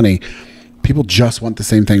most of my money, people just want the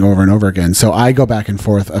same thing over and over again. So I go back and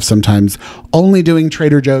forth of sometimes only doing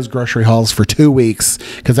Trader Joe's grocery hauls for 2 weeks,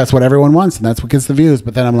 because that's what everyone wants and that's what gets the views.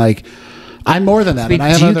 But then I'm like, I'm more than that. Wait, and I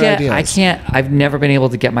have other ideas. I've never been able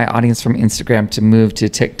to get my audience from Instagram to move to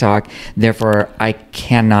TikTok. Therefore, I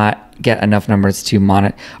cannot get enough numbers to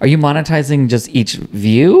Are you monetizing just each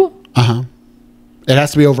view? Uh-huh. It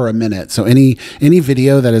has to be over a minute. So any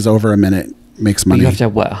video that is over a minute makes money. You have to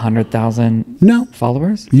have, what, 100,000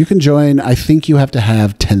 followers? You can join. I think you have to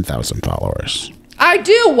have 10,000 followers. I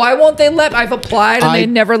do. Why won't they let me? I've applied and they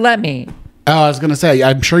never let me. Oh, I was going to say,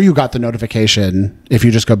 I'm sure you got the notification. If you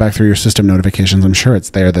just go back through your system notifications, I'm sure it's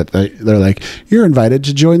there that they're like, you're invited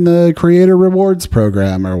to join the creator rewards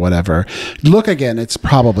program or whatever. Look again. It's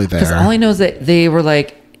probably there. Because all I know is that they were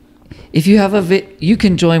like, if you have you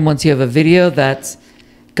can join once you have a video that's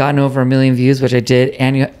gotten over 1 million views, which I did,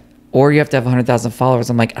 or you have to have 100,000 followers.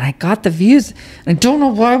 I'm like, and I got the views, and I don't know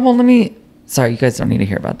why it won't let me. Sorry, you guys don't need to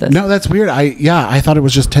hear about this. No, that's weird. I thought it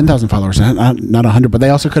was just 10,000 followers, not 100. But they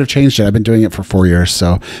also could have changed it. I've been doing it for 4 years,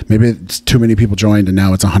 so maybe it's too many people joined, and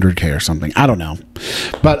now it's 100K or something. I don't know,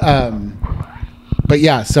 but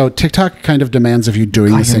yeah. So TikTok kind of demands of you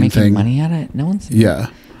doing the same thing. Money at it? No one's. Yeah.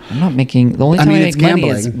 I'm not making. The only time I make money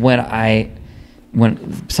is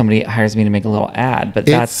when somebody hires me to make a little ad, but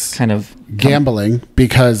that's kind of gambling,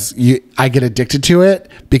 because I get addicted to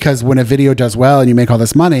it, because when a video does well and you make all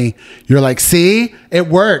this money, you're like, see, it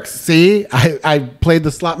works. See, I played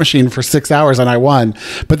the slot machine for 6 hours and I won.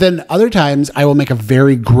 But then other times I will make a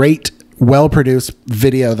very great, well-produced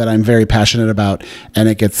video that I'm very passionate about, and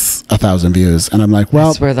it gets 1,000 views. And I'm like, well,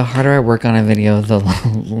 I swear the harder I work on a video, the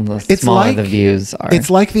smaller the views are. It's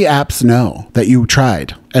like the apps know that you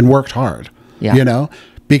tried and worked hard. Yeah. You know,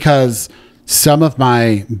 because some of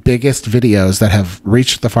my biggest videos that have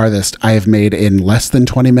reached the farthest, I have made in less than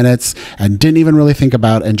 20 minutes and didn't even really think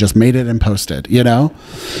about, and just made it and posted, you know?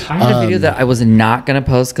 I had a video that I was not going to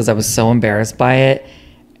post because I was so embarrassed by it.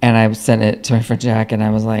 And I sent it to my friend Jack, and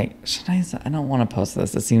I was like, I don't want to post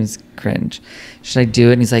this. It seems cringe. Should I do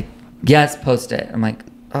it? And he's like, yes, post it. I'm like,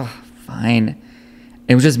 oh, fine.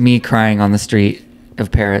 It was just me crying on the street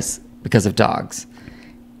of Paris because of dogs.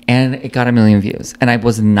 And it got 1 million views, and I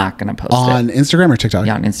was not going to post on Instagram or TikTok.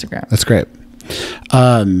 Yeah, on Instagram. That's great.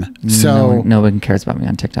 So no one cares about me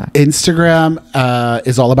on TikTok. Instagram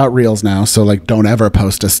is all about reels now. So like, don't ever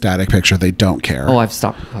post a static picture. They don't care. Oh, I've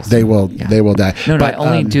stopped posting. They will die. No, I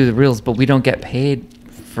only do the reels, but we don't get paid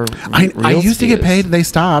for reels. I used to get paid. They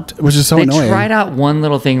stopped, which is so annoying. They tried out one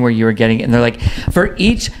little thing where you were getting, and they're like, for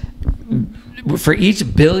each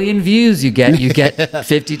billion views you get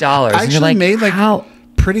 $50. I actually made like how?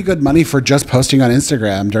 Pretty good money for just posting on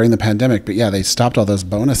Instagram during the pandemic, but yeah, they stopped all those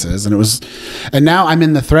bonuses, and now I'm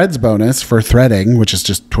in the Threads bonus for threading, which is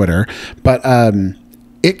just Twitter, but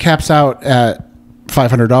it caps out at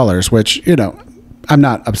 $500, which, you know, I'm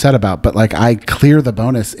not upset about, but like, I clear the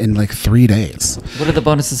bonus in like 3 days. What are the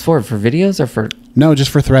bonuses for videos or for? No,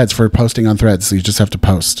 just for Threads, for posting on Threads. So you just have to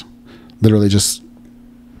post, literally just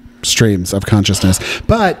streams of consciousness.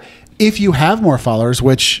 But if you have more followers,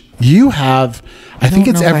 which you have, I think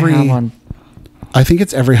it's every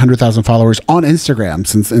 100,000 followers on Instagram,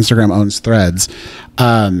 since Instagram owns Threads.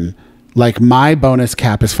 Like, my bonus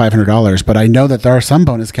cap is $500, but I know that there are some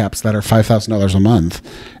bonus caps that are $5,000 a month.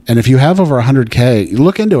 And if you have over 100K,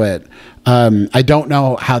 look into it. I don't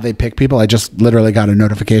know how they pick people. I just literally got a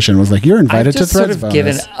notification. It was like, you're invited to Threads bonus.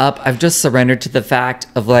 Given up. I've just surrendered to the fact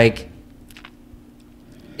of like,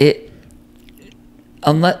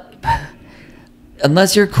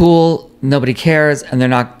 unless you're cool, nobody cares, and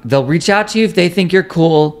they'll reach out to you if they think you're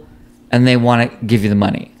cool and they want to give you the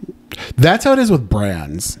money. That's how it is with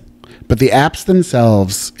brands. But the apps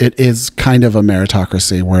themselves, it is kind of a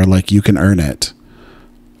meritocracy where like you can earn it.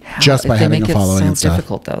 just by having a following and stuff.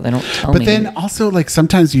 Difficult though. They don't tell but me. then also, like,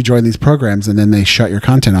 sometimes you join these programs and then they shut your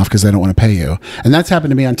content off because they don't want to pay you. And that's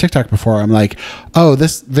happened to me on TikTok before. I'm like, oh,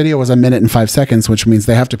 this video was 1 minute and 5 seconds, which means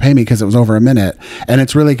they have to pay me because it was over 1 minute, and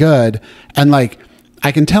it's really good. And like,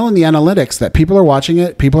 I can tell in the analytics that people are watching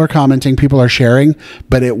it, people are commenting, people are sharing,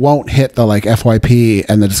 but it won't hit the like FYP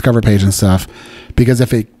and the Discover page and stuff, because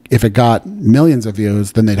if it got millions of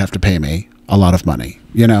views, then they'd have to pay me a lot of money,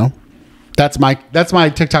 you know? That's my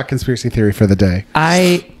TikTok conspiracy theory for the day.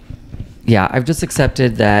 I've just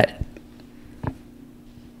accepted that.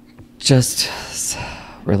 Just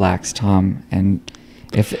relax, Tom, and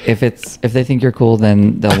if they think you're cool,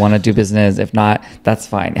 then they'll want to do business. If not, that's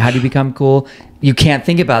fine. How do you become cool? You can't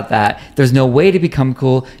think about that. There's no way to become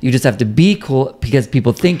cool. You just have to be cool because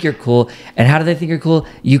people think you're cool. And how do they think you're cool?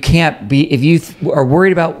 You can't be. If you are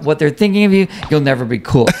worried about what they're thinking of you, you'll never be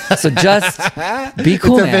cool. So just be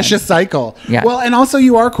cool. It's a vicious cycle. Yeah. Well, and also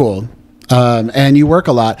you are cool, and you work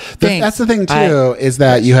a lot. That's the thing too, is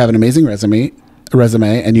that you have an amazing resume,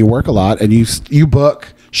 and you work a lot, and you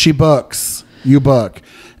book. She books. You book.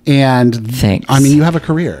 And thanks. I mean, you have a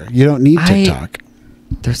career. You don't need TikTok.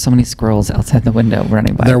 There's so many squirrels outside the window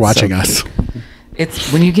running by. They're watching us.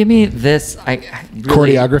 It's when you give me this, I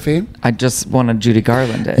really, choreography. I just want to Judy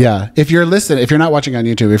Garland it. Yeah. If you're not watching on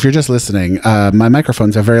YouTube, if you're just listening, my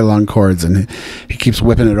microphones have very long cords, and he keeps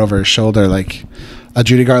whipping it over his shoulder like a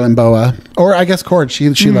Judy Garland boa, or I guess cord. She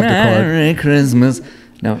loved a cord. Merry Christmas.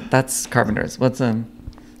 No, that's Carpenters. What's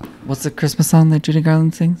the Christmas song that Judy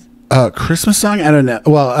Garland sings? Christmas song? I don't know.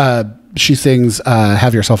 Well, she sings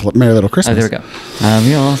 "Have Yourself a Merry Little Christmas." Oh, there we go. Have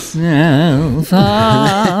yourself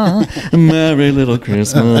a merry little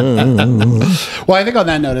Christmas. Well, I think on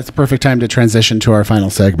that note, it's a perfect time to transition to our final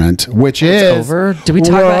segment, which is over. Did we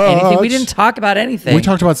talk about anything? We didn't talk about anything. We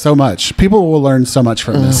talked about so much. People will learn so much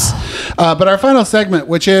from this. But our final segment,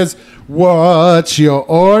 which is "What's Your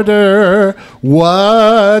Order?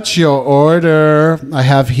 What's Your Order?" I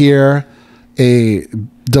have here a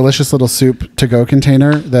delicious little soup to go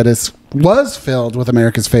container that was filled with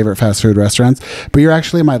America's favorite fast food restaurants, but you're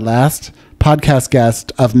actually my last podcast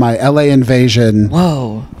guest of my LA Invasion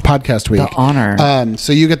podcast week. The honor.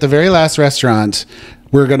 So you get the very last restaurant.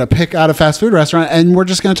 We're going to pick out a fast food restaurant, and we're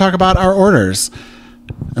just going to talk about our orders.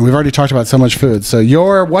 And we've already talked about so much food. So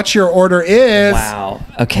what's your order is... Wow.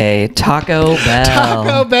 Okay. Taco Bell.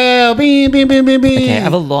 Taco Bell. Beep, beep, beep, beep, beep. Okay. I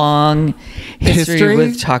have a long history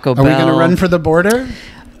with Taco Bell. Are we going to run for the border?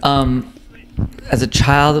 As a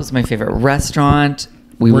child, it was my favorite restaurant.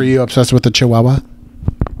 Were you obsessed with the Chihuahua?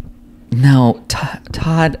 No,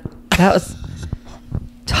 Todd. That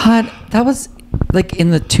was like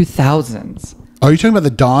in the 2000s. Are you talking about the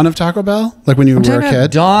dawn of Taco Bell? Like when you were a kid?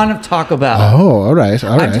 Dawn of Taco Bell. Oh, all right.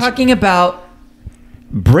 I'm talking about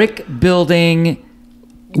brick building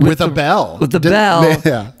with a bell. With the bell.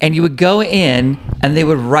 Yeah. And you would go in and they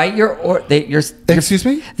would write your order. Excuse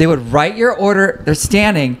me? They would write your order. They're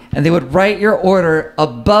standing and they would write your order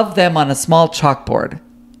above them on a small chalkboard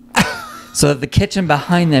so that the kitchen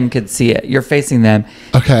behind them could see it. You're facing them.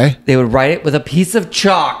 Okay. They would write it with a piece of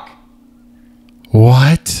chalk.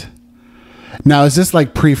 What? Now, is this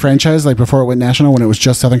like pre-franchise, like before it went national, when it was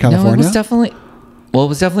just Southern California? No, it was definitely,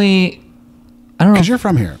 I don't know. Because you're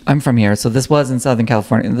from here. I'm from here. So this was in Southern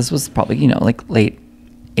California. And this was probably, like late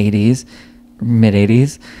 80s, mid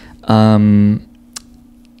 80s.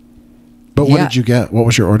 But what did you get? What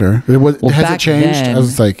was your order? Has it changed? Then, I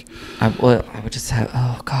was like... I would just have,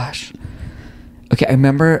 oh gosh. Okay, I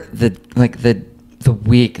remember the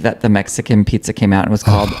week that the Mexican pizza came out. It was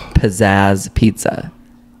called Pizzazz Pizza.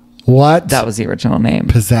 What? That was the original name.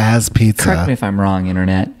 Pizzazz Pizza. Correct me if I'm wrong,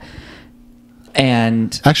 internet.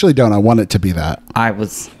 And actually don't. I want it to be that. God,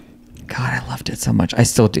 I loved it so much. I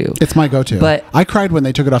still do. It's my go-to. But I cried when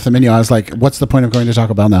they took it off the menu. I was like, what's the point of going to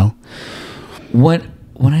Taco Bell now? When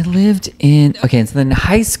I lived in, so then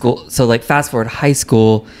high school, so like fast forward high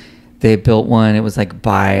school, they built one. It was like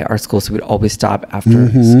by our school. So we'd always stop after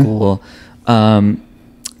school.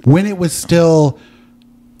 When it was still...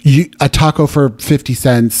 a taco for 50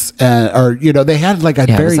 cents, or they had like a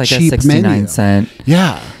very cheap a 69 menu. Cent.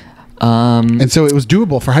 Yeah. And so it was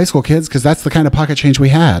doable for high school kids because that's the kind of pocket change we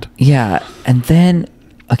had. Yeah. And then,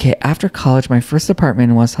 after college, my first apartment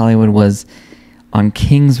in West Hollywood was on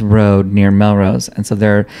Kings Road near Melrose. And so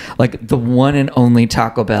they're like the one and only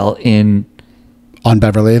Taco Bell on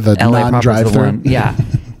Beverly, the LA non-drive-through. Yeah.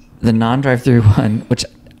 The non-drive-through one, which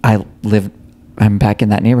I'm back in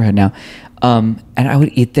that neighborhood now. And I would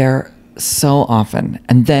eat there so often.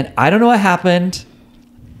 And then I don't know what happened.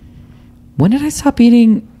 When did I stop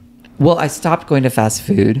eating? Well, I stopped going to fast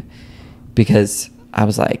food because I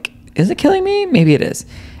was like, is it killing me? Maybe it is.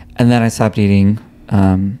 and then I stopped eating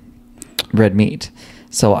red meat.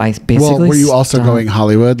 So I basically. Well, were you also going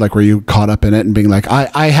Hollywood? Like, were you caught up in it and being like,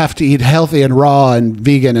 I have to eat healthy and raw and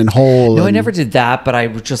vegan and whole? No, I never did that. But I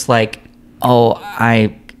was just like, oh,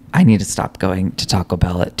 I need to stop going to Taco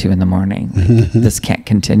Bell at 2 a.m. Like, this can't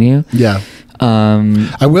continue. Yeah.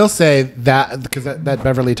 I will say that because that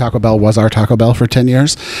Beverly Taco Bell was our Taco Bell for 10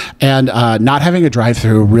 years, and not having a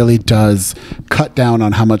drive-through really does cut down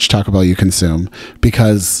on how much Taco Bell you consume,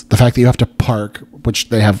 because the fact that you have to park, which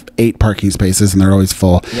they have 8 parking spaces and they're always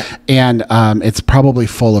full, and it's probably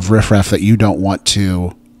full of riffraff that you don't want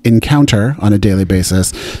to encounter on a daily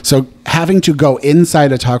basis. So having to go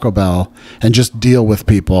inside a Taco Bell and just deal with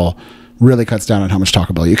people really cuts down on how much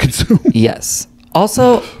Taco Bell you consume. Yes.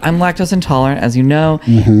 Also, I'm lactose intolerant, as you know,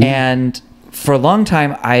 and for a long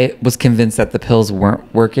time, I was convinced that the pills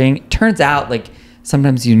weren't working. Turns out, like,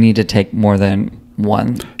 sometimes you need to take more than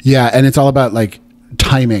one. Yeah, and it's all about, like,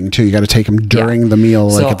 timing, too. You got to take them during the meal,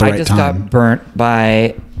 like, at the right time. So I just got burnt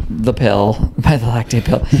by the pill, by the lactate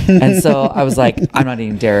pill. And so I was like, I'm not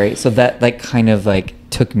eating dairy. So that, like, kind of, like,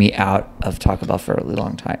 took me out of Taco Bell for a really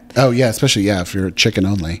long time. Oh, yeah, especially, if you're chicken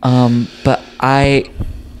only. But I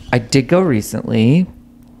did go recently.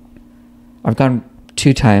 I've gone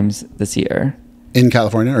 2 times this year. In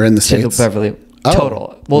California or in the States? Beverly. Oh,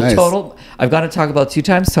 total. Well, nice. Total. I've gone to Taco Bell 2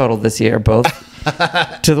 times total this year, both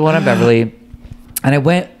to the one in Beverly. And I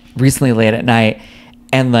went recently late at night,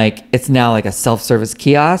 and like it's now like a self-service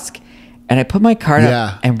kiosk. And I put my card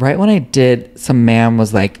up, and right when I did, some man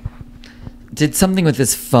was like, did something with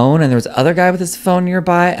his phone, and there was other guy with his phone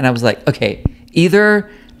nearby. And I was like, okay,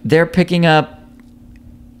 either they're picking up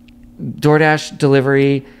DoorDash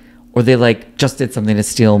delivery, or they like just did something to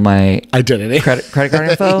steal my identity, credit card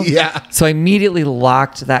info. Yeah. So I immediately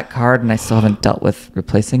locked that card, and I still haven't dealt with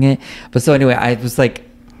replacing it. But so anyway, I was like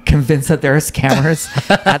convinced that there are scammers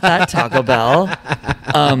at that Taco Bell.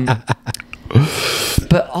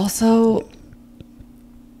 But also,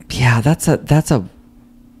 yeah, that's a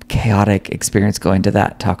chaotic experience going to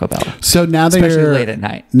that Taco Bell. So now that especially you're late at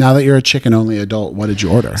night. Now that you're a chicken only adult, what did you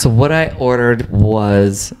order? So what I ordered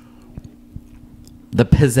was the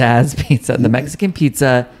pizzazz pizza, the Mexican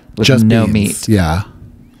pizza with just no beans. meat. Yeah.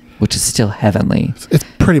 Which is still heavenly. It's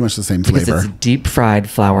pretty much the same flavor. Because it's deep fried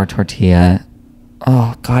flour tortilla.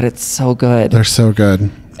 Oh God, it's so good. They're so good.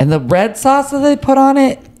 And the red sauce that they put on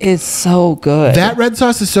it is so good. That red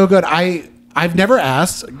sauce is so good. I've never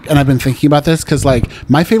asked, and I've been thinking about this because, like,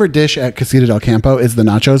 my favorite dish at Casita del Campo is the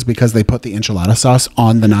nachos because they put the enchilada sauce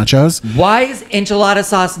on the nachos. Why is enchilada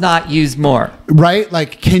sauce not used more? Right?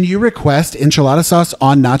 Like, can you request enchilada sauce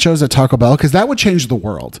on nachos at Taco Bell? Because that would change the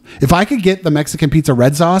world. If I could get the Mexican pizza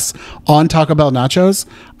red sauce on Taco Bell nachos,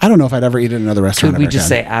 I don't know if I'd ever eat it in another restaurant. Could we just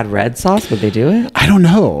say add red sauce? Would they do it? I don't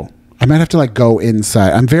know. I might have to like go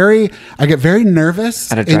inside. I get very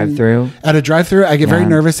nervous at a drive-through. I get very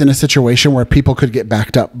nervous in a situation where people could get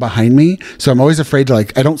backed up behind me. So I'm always afraid to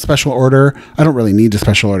I don't special order. I don't really need to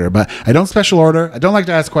special order, but I don't special order. I don't like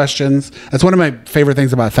to ask questions. That's one of my favorite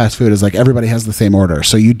things about fast food is like everybody has the same order.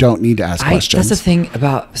 So you don't need to ask questions. That's the thing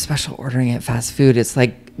about special ordering at fast food. It's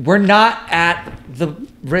like, we're not at the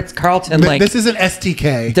Ritz-Carlton. This is an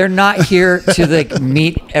STK. They're not here to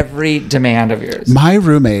meet every demand of yours. My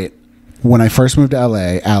roommate, when I first moved to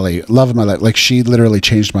LA, Allie, love of my life, she literally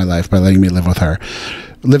changed my life by letting me live with her.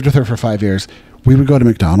 Lived with her for 5 years. We would go to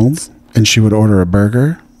McDonald's and she would order a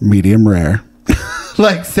burger, medium rare.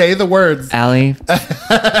 Say the words. Allie,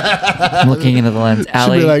 I'm looking into the lens.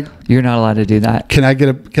 Allie, you're not allowed to do that. Can I get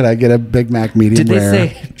a Big Mac medium rare? Did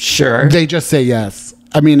they say sure? They just say yes.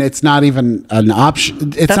 I mean, it's not even an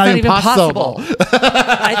option. It's not even possible.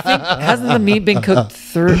 I think, hasn't the meat been cooked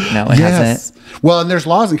through? No, it hasn't. Well, and there's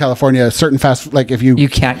laws in California. Certain if you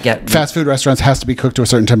can't get fast food restaurants has to be cooked to a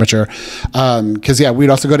certain temperature. Because we'd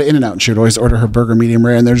also go to In-N-Out and she would always order her burger medium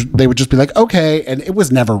rare, and they would just be like, okay, and it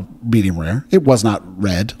was never medium rare. It was not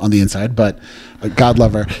red on the inside, but God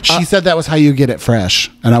love her. She said that was how you get it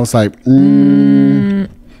fresh, and I was like,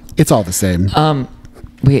 it's all the same.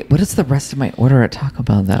 Wait, what is the rest of my order at Taco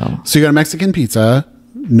Bell, though? So you got a Mexican pizza,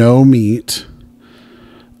 no meat,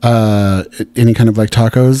 any kind of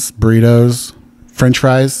tacos, burritos, French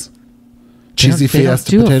fries, cheesy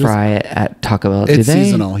fiesta potatoes. They don't do a fry at Taco Bell, do they? It's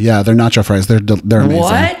seasonal. Yeah, they're nacho fries. They're amazing.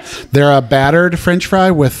 What? They're a battered French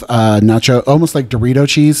fry with nacho, almost like Dorito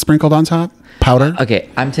cheese sprinkled on top, powder.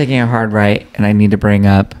 Okay, I'm taking a hard right, and I need to bring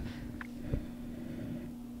up...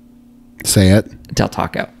 Say it. Del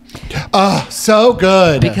Taco. Oh, so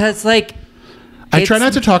good. Because I try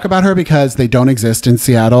not to talk about her because they don't exist in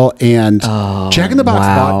Seattle, and Jack in the Box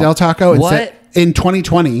bought Del Taco and said, in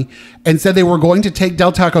 2020 and said they were going to take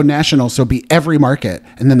Del Taco national, so be every market,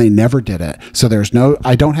 and then they never did it. So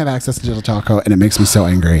I don't have access to Del Taco, and it makes me so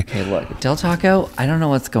angry. Okay, look, Del Taco, I don't know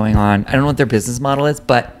what's going on. I don't know what their business model is,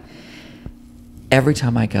 but every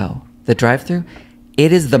time I go, the drive-thru,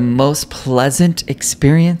 it is the most pleasant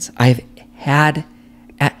experience I've had.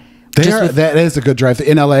 That is a good drive-thru.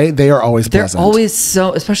 In LA, they are always pleasant. They're always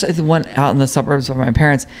so, especially the one out in the suburbs with my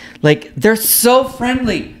parents, like they're so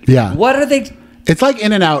friendly. Yeah. What are they? It's like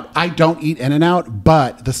In-N-Out. I don't eat In-N-Out,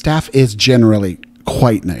 but the staff is generally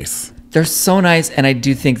quite nice. They're so nice, and I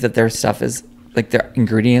do think that their stuff is, like, their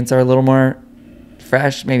ingredients are a little more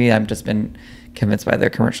fresh. Maybe I've just been convinced by their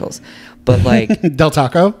commercials. But, like... Del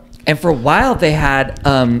Taco? And for a while, they had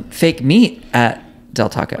fake meat at Del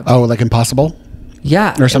Taco. Oh, like Impossible?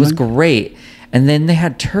 Yeah, or something? It was great. And then they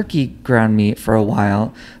had turkey ground meat for a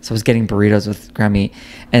while, so I was getting burritos with ground meat.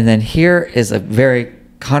 And then here is a very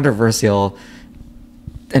controversial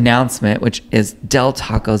announcement, which is Del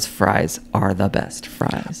Taco's fries are the best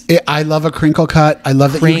fries. I love a crinkle cut. I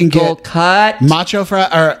love that you can get cut macho fry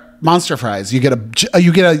or monster fries. You get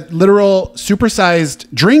a literal supersized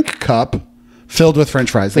drink cup filled with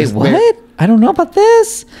French fries. Wait, what? I don't know about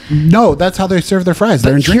this. No, that's how they serve their fries.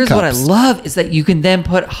 They're in drink cups. Here's what I love is that you can then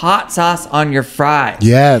put hot sauce on your fries.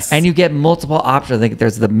 Yes. And you get multiple options. Like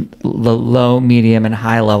there's the low, medium, and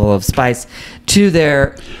high level of spice to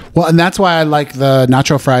their... Well, and that's why I like the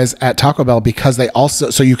nacho fries at Taco Bell, because they also...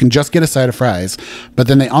 So you can just get a side of fries, but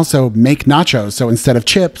then they also make nachos. So instead of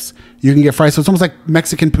chips, you can get fries. So it's almost like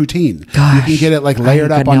Mexican poutine. Gosh. You can get it like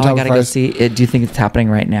layered up on top of fries. Go see it. Do you think it's happening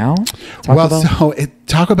right now?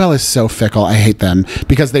 Taco Bell is so fickle. I hate them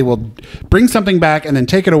because they will bring something back and then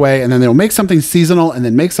take it away, and then they'll make something seasonal and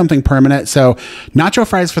then make something permanent. So nacho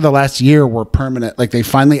fries for the last year were permanent. Like they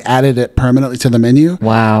finally added it permanently to the menu.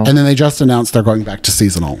 Wow. And then they just announced they're going back to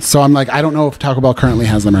seasonal. So I'm like, I don't know if Taco Bell currently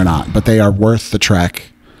has them or not, but they are worth the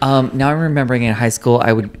trek. Now I'm remembering in high school,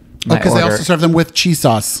 I would... Because they also serve them with cheese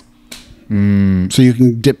sauce. So you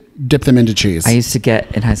can dip them into cheese. I used to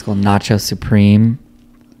get in high school Nacho Supreme.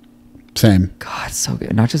 Same. God, so good.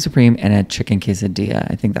 Nacho Supreme and a chicken quesadilla.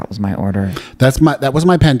 I think that was my order. That was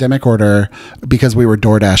my pandemic order because we were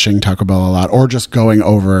door dashing Taco Bell a lot, or just going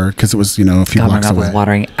over because it was a few blocks away. My mouth was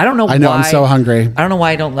watering. I don't know. I know. I'm so hungry. I don't know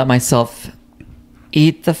why I don't let myself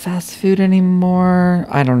eat the fast food anymore.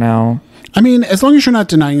 I don't know. I mean, as long as you're not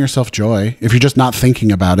denying yourself joy, if you're just not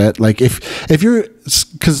thinking about it, like if you're,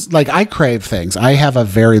 because like I crave things. I have a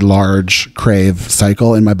very large crave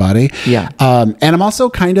cycle in my body. Yeah. And I'm also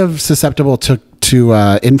kind of susceptible to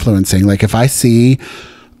influencing. Like if I see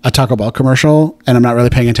a Taco Bell commercial and I'm not really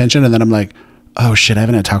paying attention, and then I'm like, oh shit, I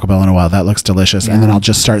haven't had Taco Bell in a while. That looks delicious. Yeah. And then I'll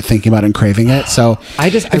just start thinking about it and craving it. So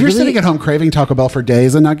if you're sitting at home craving Taco Bell for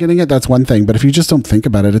days and not getting it, that's one thing. But if you just don't think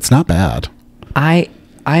about it, it's not bad.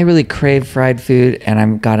 I really crave fried food, and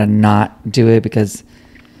I'm gotta not do it because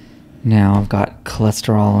now I've got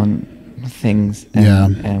cholesterol and things.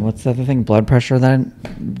 And what's the other thing? Blood pressure that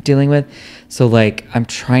I'm dealing with. So like, I'm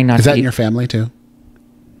trying not to. Is that in your family too?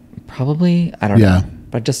 Probably. I don't know.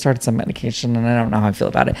 But I just started some medication, and I don't know how I feel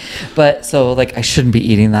about it. But so like, I shouldn't be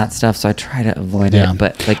eating that stuff, so I try to avoid it.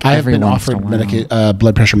 But like, I have been offered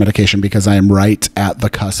blood pressure medication because I am right at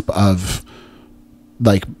the cusp of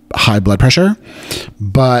like high blood pressure,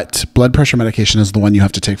 but blood pressure medication is the one you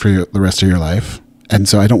have to take for the rest of your life. And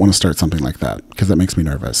so I don't want to start something like that because that makes me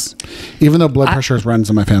nervous. Even though blood pressure runs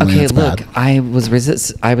in my family, it's bad. I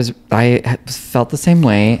felt the same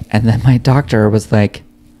way. And then my doctor was like,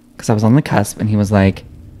 because I was on the cusp, and he was like,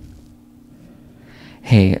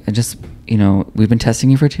 hey, we've been testing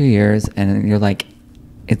you for 2 years, and you're like,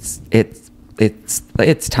 it's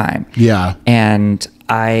time. Yeah. And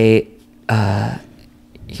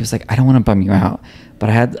he was like, I don't want to bum you out, but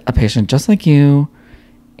I had a patient just like you,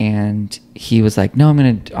 and he was like, no,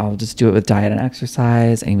 I'll just do it with diet and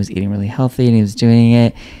exercise. And he was eating really healthy, and he was doing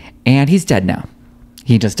it, and he's dead now.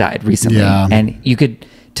 He just died recently. Yeah. And you could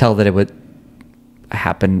tell that it would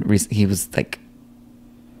happen. He was like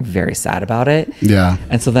very sad about it. Yeah.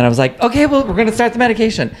 And so then I was like, okay, well, we're going to start the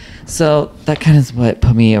medication. So that kind of is what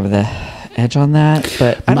put me over the edge on that.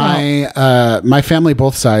 But I don't know. My family,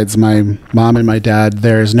 both sides, my mom and my dad,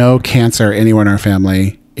 there's no cancer anywhere in our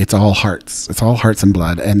family. It's all hearts. It's all hearts and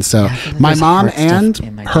blood. And so my mom and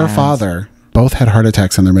her father both had heart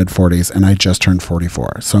attacks in their mid 40s, and I just turned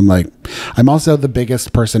 44. So I'm like, I'm also the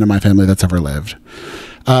biggest person in my family that's ever lived.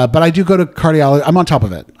 But I do go to cardiology. I'm on top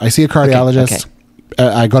of it. I see a cardiologist. Okay.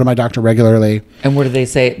 I go to my doctor regularly. And what do they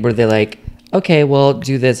say? Were they like, okay, well,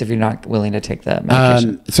 do this if you're not willing to take the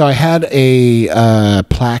medication? So I had a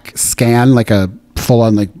plaque scan, like a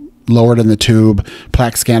full-on like lowered in the tube,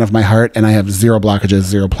 plaque scan of my heart, and I have 0 blockages,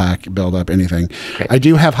 0 plaque buildup, anything. Great. I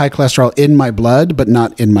do have high cholesterol in my blood, but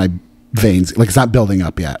not in my veins. Like, it's not building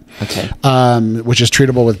up yet. Okay. Which is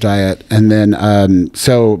treatable with diet. And then,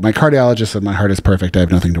 so my cardiologist said my heart is perfect. I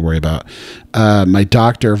have nothing to worry about. My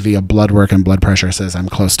doctor via blood work and blood pressure says I'm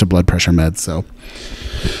close to blood pressure meds. So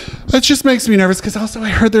that just makes me nervous, because also I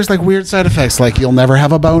heard there's like weird side effects, like you'll never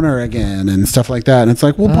have a boner again and stuff like that. And it's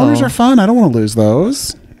like, well, boners are fun. I don't want to lose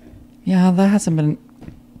those. Yeah, that hasn't been...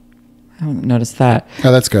 I haven't noticed that.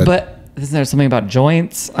 Oh, that's good. But isn't there something about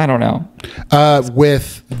joints? I don't know.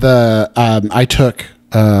 With the... I took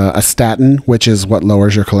a statin, which is what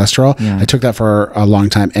lowers your cholesterol. Yeah. I took that for a long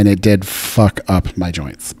time, and it did fuck up my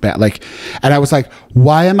joints. Bad. Like, and I was like,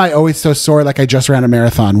 why am I always so sore like I just ran a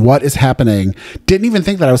marathon? What is happening? Didn't even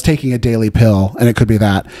think that I was taking a daily pill, and it could be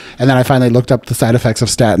that. And then I finally looked up the side effects of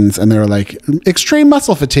statins, and they were like, extreme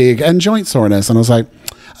muscle fatigue and joint soreness. And I was like...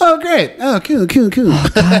 Oh, great. Oh, cool. Oh,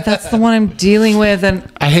 God, that's the one I'm dealing with.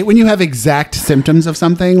 And I hate when you have exact symptoms of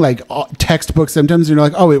something, like textbook symptoms, and you're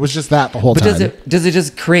like, oh, it was just that the whole time. Does it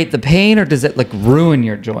just create the pain, or does it like ruin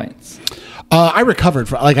your joints? I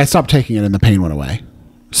recovered. I stopped taking it and the pain went away.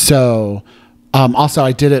 So, also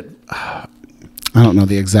I did it... I don't know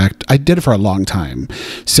the exact... I did it for a long time.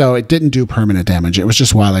 So it didn't do permanent damage. It was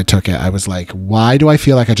just while I took it, I was like, why do I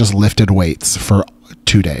feel like I just lifted weights for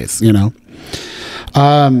 2 days, you know?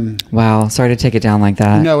 Wow, sorry to take it down like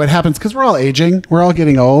that. No, it happens because we're all aging. We're all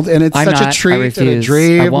getting old, and it's such a treat and a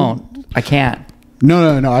dream. I won't. I can't.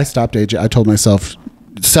 No. I stopped aging. I told myself,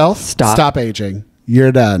 stop aging.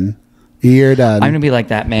 You're done. I'm going to be like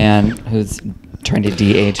that man who's trying to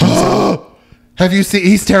de-age himself. Have you seen?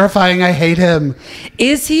 He's terrifying. I hate him.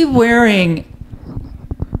 Is he wearing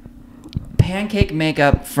pancake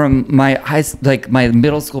makeup from my my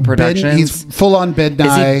middle school productions? He's full on Ben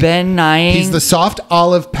Nye. Is he Ben Nye? He's the soft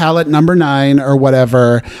olive palette number 9 or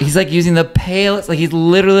whatever. He's like using the pale. It's like he's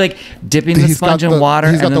literally like dipping the sponge in water.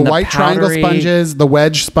 He's got the white triangle sponges, the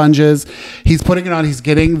wedge sponges. He's putting it on. He's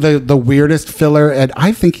getting the weirdest filler, and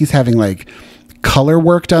I think he's having like color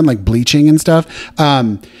work done, like bleaching and stuff.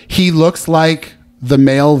 He looks like the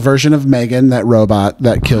male version of Megan, that robot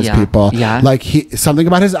that kills people. Yeah. Like something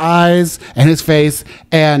about his eyes and his face,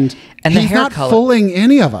 and the he's hair not color. Fooling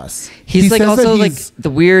any of us. He's like also like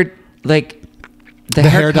the weird, like the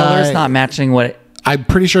hair color is not matching what I'm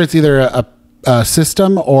pretty sure it's either a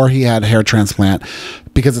system or he had a hair transplant,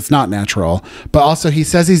 because it's not natural. But also he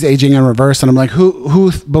says he's aging in reverse, and I'm like,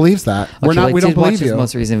 who believes that? We don't believe watch his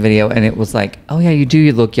most recent video, and it was like, oh yeah,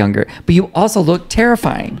 you look younger, but you also look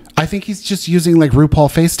terrifying. I think he's just using like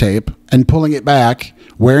RuPaul face tape and pulling it back,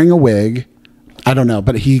 wearing a wig. I don't know,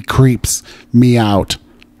 but he creeps me out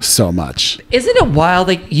so much. Isn't it wild?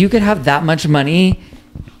 Like, you could have that much money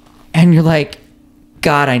and you're like,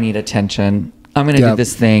 God, I need attention. I'm going to do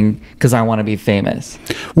this thing because I want to be famous.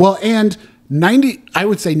 Well, and I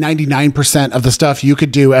would say 99% of the stuff you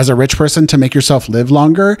could do as a rich person to make yourself live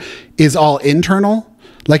longer is all internal.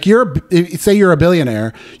 Like, say you're a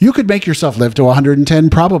billionaire, you could make yourself live to 110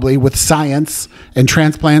 probably with science and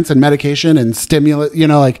transplants and medication and stimulus,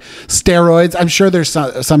 like steroids. I'm sure there's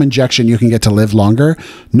some injection you can get to live longer,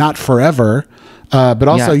 not forever, but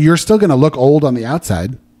also you're still going to look old on the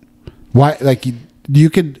outside. Why? Like,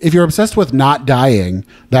 you could, if you're obsessed with not dying,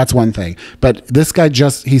 that's one thing. But this guy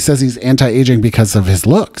he says he's anti-aging because of his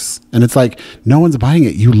looks. And it's like, no one's buying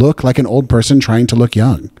it. You look like an old person trying to look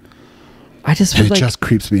young. I just feel it just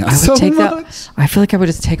creeps me out so much. I feel like I would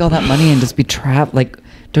just take all that money and just be trapped. Like,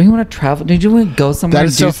 don't you want to travel? Did you want to go somewhere? That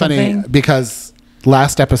is so funny, because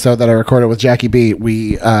last episode that I recorded with Jackie B,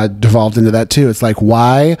 we devolved into that too. It's like,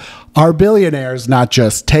 why are billionaires not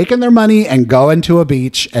just taking their money and going to a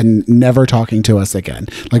beach and never talking to us again?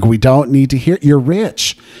 Like, we don't need to hear. You're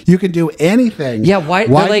rich. You can do anything. Yeah. Why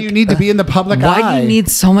do you need to be in the public eye? Why do you need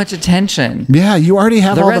so much attention? Yeah, you already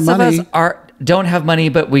have all the money. The rest of us don't have money,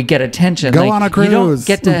 but we get attention. Go on a cruise.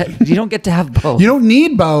 You don't get to have both. You don't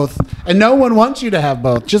need both, and no one wants you to have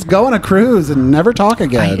both. Just go on a cruise and never talk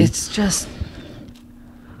again. It's just.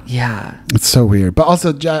 Yeah. It's so weird. But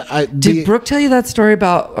also, did Brooke tell you that story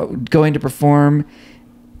about going to perform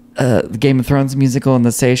the Game of Thrones musical in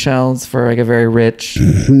the Seychelles for like a very rich...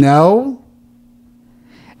 No.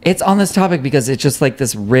 It's on this topic because it's just like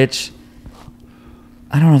this rich...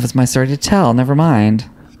 I don't know if it's my story to tell. Never mind.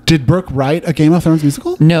 Did Brooke write a Game of Thrones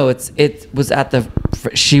musical? No, it was at the...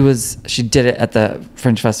 She did it at the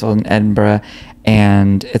Fringe Festival in Edinburgh,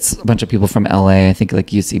 and it's a bunch of people from LA, I think like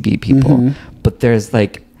UCB people. Mm-hmm. But there's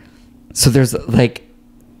like... So there's like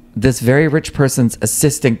this very rich person's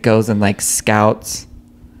assistant goes and like scouts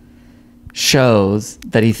shows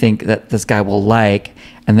that he think that this guy will like,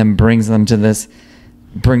 and then brings them to this,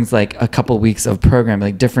 brings like a couple weeks of programming,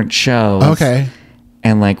 like different shows. Okay.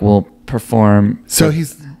 And like will perform. So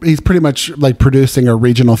he's pretty much like producing a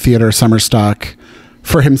regional theater summer stock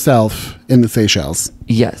for himself in the Seychelles.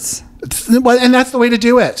 Yes. And that's the way to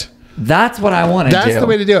do it. That's what I want to do. That's the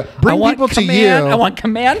way to do it. Bring people to you. I want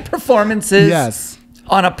command performances. Yes.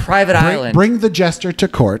 On a private island. Bring the jester to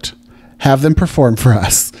court. Have them perform for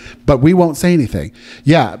us. But we won't say anything.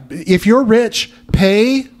 Yeah. If you're rich,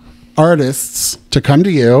 pay artists to come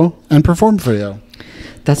to you and perform for you.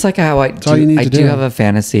 That's like how I do. I do have a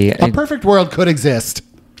fantasy. A perfect world could exist.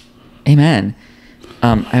 Amen.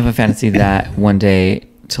 I have a fantasy that one day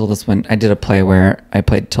Tilda Swinton, I did a play where I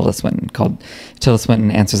played Tilda Swinton called Tilda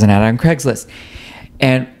Swinton Answers an Ad on Craigslist.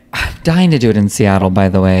 And I'm dying to do it in Seattle, by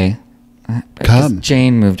the way. Come.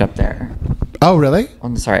 Jane moved up there. Oh, really?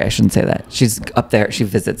 I'm sorry, I shouldn't say that. She's up there. She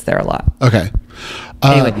visits there a lot. Okay.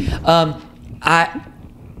 Anyway,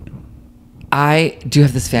 I do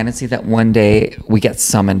have this fantasy that one day we get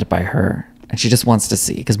summoned by her and she just wants to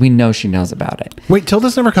see because we know she knows about it. Wait,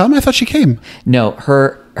 Tilda's never come? I thought she came. No,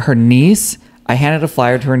 her niece, I handed a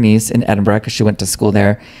flyer to her niece in Edinburgh because she went to school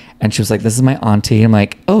there and she was like, this is my auntie. I'm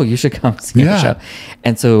like, oh, you should come see the show.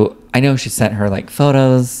 And so I know she sent her like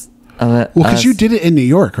photos of it. Well, because you did it in New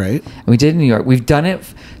York, right? We did in New York. We've done it.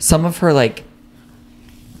 Some of her like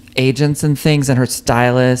agents and things and her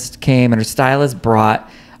stylist came and her stylist brought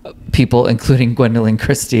people, including Gwendolyn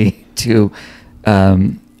Christie, to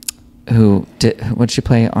what'd she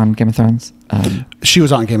play on Game of Thrones? She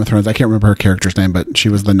was on Game of Thrones. I can't remember her character's name, but she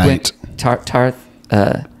was the knight. Tarth.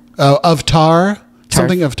 Of Tar.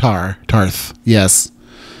 Something of Tar. Tarth. Yes.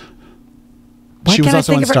 She was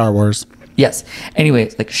also in Star Wars. Yes.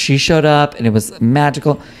 Anyways, like she showed up and it was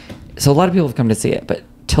magical. So a lot of people have come to see it, but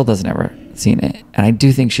Tilda's never seen it. And I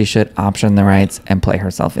do think she should option the rights and play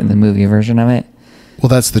herself in the movie version of it. Well,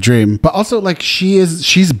 that's the dream. But also, like,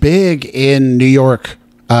 she's big in New York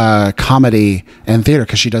comedy and theater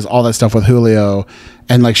because she does all that stuff with Julio,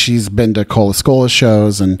 and like she's been to Cola Scola's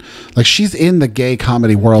shows, and like she's in the gay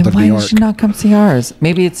comedy world of New York. Why did she not come see ours?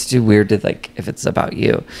 Maybe it's too weird to like if it's about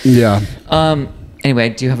you. Yeah. Anyway, I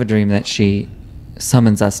do have a dream that she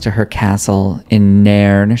summons us to her castle in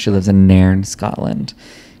Nairn. She lives in Nairn, Scotland,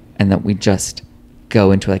 and that we just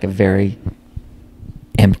go into like a very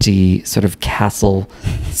empty sort of castle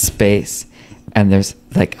space, and there's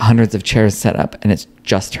like hundreds of chairs set up, and it's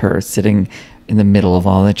just her sitting in the middle of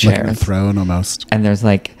all the chairs, like a throne almost. And there's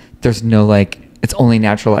no like, it's only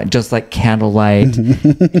natural light, just like candlelight,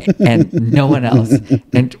 and no one else.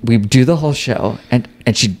 And we do the whole show, and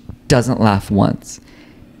she doesn't laugh once,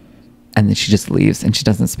 and then she just leaves and she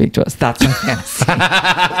doesn't speak to us. That's my fantasy.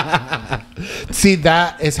 See,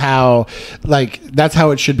 that's how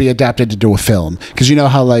it should be adapted into a film. Because you know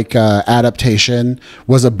how like Adaptation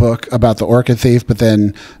was a book about the orchid thief, but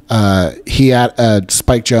then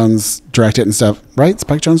Spike Jonze directed it and stuff, right?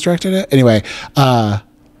 Spike Jonze directed it? Anyway,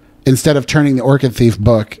 instead of turning the orchid thief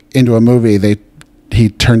book into a movie, he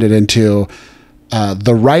turned it into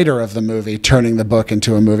the writer of the movie turning the book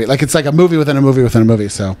into a movie. Like it's like a movie within a movie within a movie.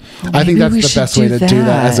 So I think that's the best way to do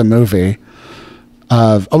that as a movie.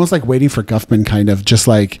 Almost like Waiting for Guffman, kind of just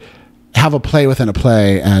like have a play within a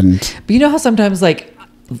play. But you know how sometimes like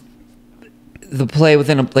the play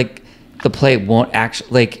within the play won't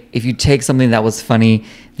actually, like if you take something that was funny,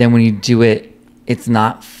 then when you do it, it's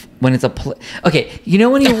not when it's a play. Okay. You know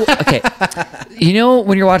when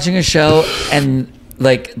you're watching a show and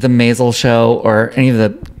like the Maisel show or any of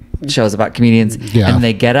the shows about comedians, and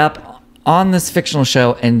they get up on this fictional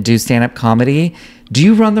show and do stand-up comedy, do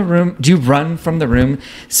you run from the room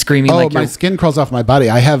screaming? Oh, my skin crawls off my body.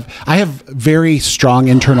 I have very strong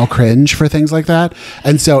internal cringe for things like that,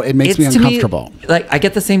 and so it makes me uncomfortable. Like I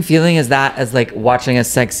get the same feeling as like watching a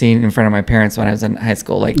sex scene in front of my parents when I was in high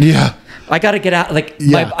school. Like I gotta get out.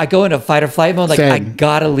 I go into fight or flight mode. Like I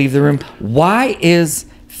gotta leave the room. Why is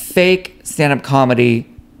fake stand-up comedy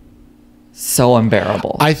so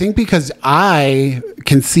unbearable? I think because I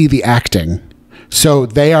can see the acting. So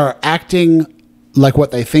they are acting like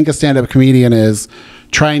what they think a stand-up comedian is,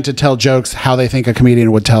 trying to tell jokes how they think a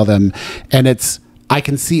comedian would tell them. And I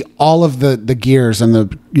can see all of the gears and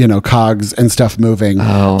the cogs and stuff moving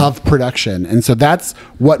of production. And so that's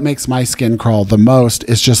what makes my skin crawl the most.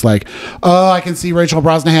 Is just like, oh, I can see Rachel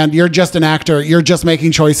Brosnahan. You're just an actor. You're just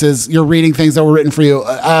making choices. You're reading things that were written for you.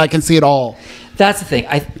 I can see it all. That's the thing.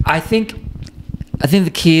 I think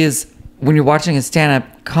the key is when you're watching a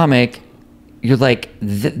stand-up comic, you're like,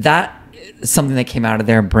 that is something that came out of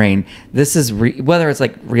their brain. This is whether it's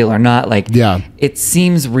like real or not. Like, it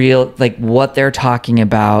seems real. Like what they're talking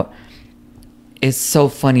about is so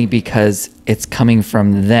funny because it's coming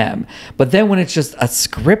from them. But then when it's just a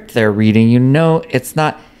script they're reading, you know, it's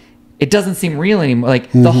not, it doesn't seem real anymore.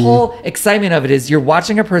 Like the whole excitement of it is you're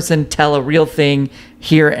watching a person tell a real thing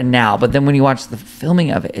here and now. But then when you watch the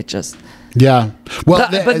filming of it, it just... Yeah. Well,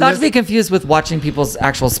 but not to be confused with watching people's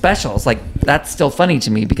actual specials. Like that's still funny to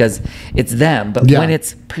me because it's them. But when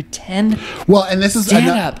it's pretend, well, and this is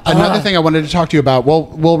another thing I wanted to talk to you about.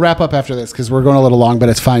 We'll wrap up after this because we're going a little long, but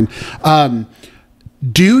it's fine.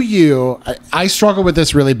 Do you? I struggle with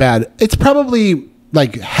this really bad. It's probably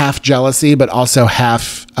like half jealousy, but also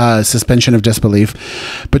half suspension of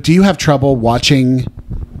disbelief. But do you have trouble watching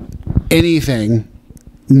anything?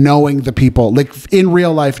 Knowing the people, like in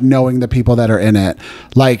real life, knowing the people that are in it.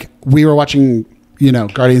 Like we were watching, you know,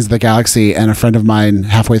 Guardians of the Galaxy, and a friend of mine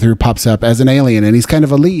halfway through pops up as an alien, and he's kind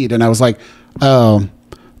of a lead, and I was like, oh,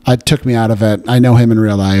 it took me out of it. I know him in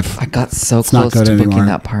real life. I got so close to booking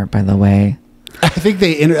that part, by the way. I think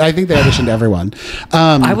they auditioned everyone.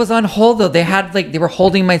 I was on hold though. They were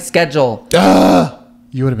holding my schedule.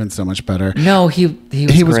 You would have been so much better. No, he was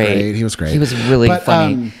great. He was great. He was really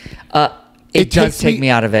funny. It does take me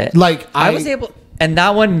out of it. Like I was able, and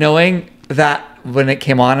that one, knowing that when it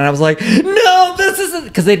came on, and I was like, no, this isn't,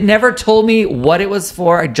 because they'd never told me what it was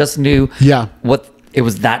for. I just knew what it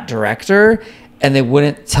was, that director, and they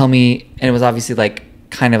wouldn't tell me, and it was obviously like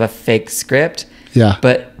kind of a fake script. Yeah.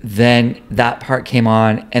 But then that part came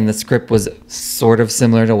on, and the script was sort of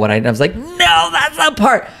similar to what I was like, no, that's that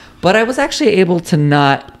part. But I was actually able to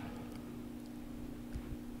not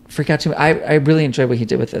freak out too much. I really enjoyed what he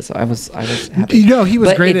did with this. So I was happy. You know, he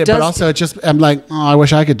was great at it, but also it just, I'm like, oh, I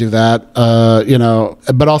wish I could do that. You know,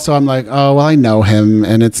 but also I'm like, oh, well, I know him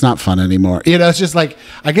and it's not fun anymore. You know, it's just like,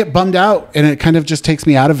 I get bummed out and it kind of just takes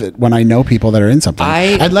me out of it when I know people that are in something.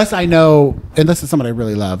 Unless it's someone I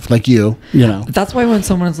really love, like you know. That's why when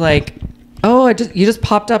someone's like, oh, you just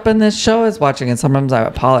popped up in this show I was watching, and sometimes I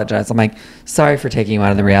apologize. I'm like, sorry for taking you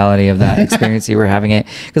out of the reality of that experience you were having it.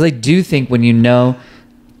 Because I do think when you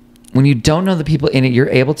don't know the people in it, you're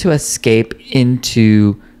able to escape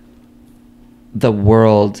into the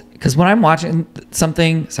world. Because when I'm watching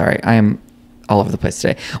something, sorry, I am all over the place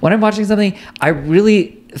today. When I'm watching something, I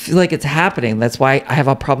really feel like it's happening. That's why I have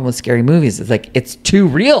a problem with scary movies. It's like, it's too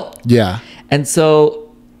real. Yeah. And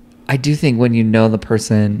so I do think when you know the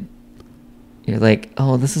person, you're like,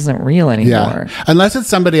 oh, this isn't real anymore. Yeah. Unless it's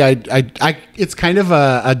somebody it's kind of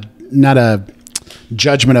not a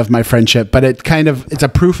judgment of my friendship, but it's a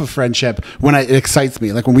proof of friendship when it excites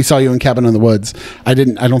me. Like when we saw you in Cabin in the Woods, I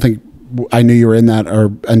don't think I knew you were in that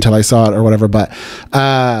until I saw it or whatever. But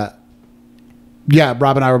yeah,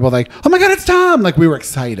 Rob and I were both like, oh my God, it's Tom. Like we were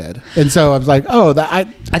excited. And so I was like, oh, that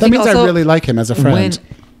means I really like him as a friend.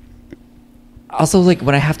 Also, like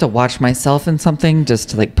when I have to watch myself in something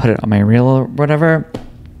just to like put it on my reel or whatever,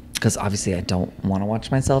 because obviously I don't want to watch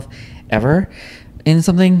myself ever in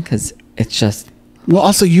something because it's just... Well,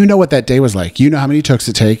 also, you know what that day was like. You know how many tokes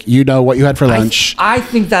it take. You know what you had for lunch. I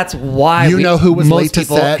think that's why know who was late to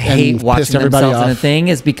set and hate watching everybody themselves off. in a thing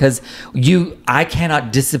is because I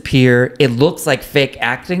cannot disappear. It looks like fake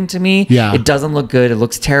acting to me. Yeah. It doesn't look good. It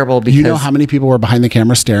looks terrible because... You know how many people were behind the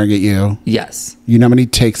camera staring at you? Yes. You know how many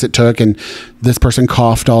takes it took, and this person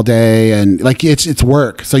coughed all day, and like it's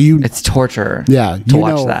work. So it's torture. Yeah, to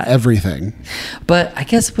watch that everything. But I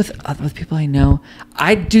guess with people I know,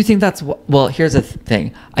 I do think that's well. Here's the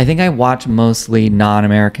thing. I think I watch mostly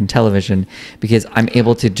non-American television because I'm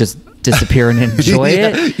able to just disappear and enjoy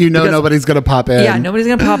it. You know, nobody's gonna pop in. Yeah, nobody's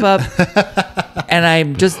gonna pop up, and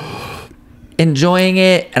I'm just enjoying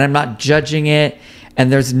it, and I'm not judging it. And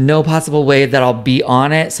there's no possible way that I'll be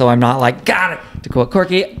on it, so I'm not like, got it, to quote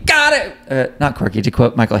Corky, got it, not Corky, to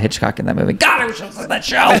quote Michael Hitchcock in that movie, got it, we should have that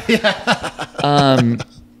show.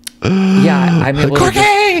 Yeah, I'm able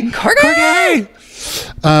Corky! to Corky!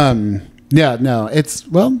 Yeah, no,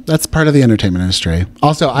 that's part of the entertainment industry.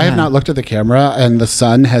 Also, I have not looked at the camera, and the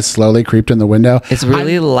sun has slowly creeped in the window. It's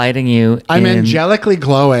really lighting you. I'm angelically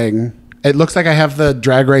glowing. It looks like I have the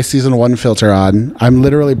Drag Race Season 1 filter on. I'm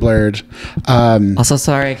literally blurred. Also,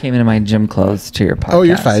 sorry I came into my gym clothes to your podcast. Oh,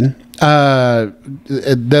 you're fine.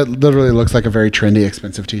 That literally looks like a very trendy,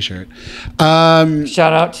 expensive t-shirt.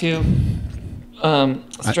 Shout out to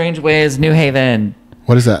Strange Ways, New Haven.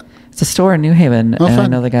 What is that? It's a store in New Haven. Oh, and fun. I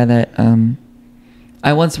know the guy that...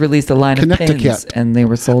 I once released a line of pins, and they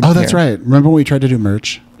were sold Oh, that's right. Remember when we tried to do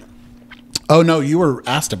merch? Oh, no, you were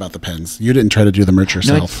asked about the pins. You didn't try to do the merch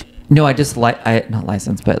yourself. No, I just not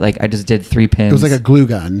licensed, but like I just did 3 pins. It was like a glue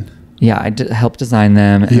gun. Yeah, I helped design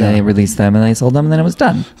them, and then I released them, and I sold them, and then it was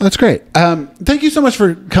done. That's great. Thank you so much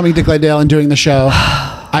for coming to Glendale and doing the show.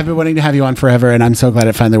 I've been wanting to have you on forever, and I'm so glad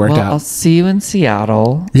it finally worked out. I'll see you in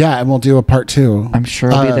Seattle. Yeah, and we'll do a part 2. I'm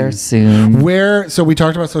sure I'll be there soon. So we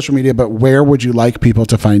talked about social media, but where would you like people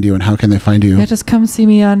to find you, and how can they find you? Yeah, just come see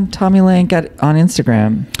me on Tommy Lenk on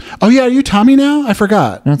Instagram. Oh yeah, are you Tommy now? I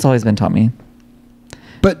forgot. No, it's always been Tommy.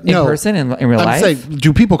 But In person, in real life? Saying,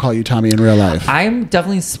 do people call you Tommy in real life? I'm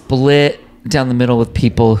definitely split down the middle with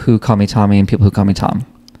people who call me Tommy and people who call me Tom.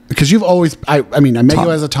 Because you've always, I mean, I met Tom.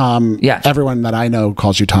 you as a Tom. Yeah. Everyone that I know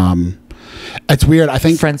calls you Tom. It's weird. I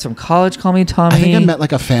think Friends from college call me Tommy. I think I met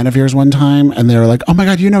like a fan of yours one time, and they were like, "Oh my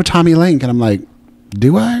God, you know Tommy Lenk," and I'm like,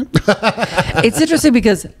 "Do I?" It's interesting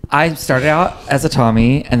because I started out as a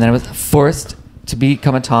Tommy, and then I was forced to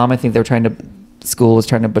become a Tom. I think they were school was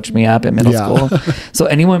trying to butcher me up in middle school. So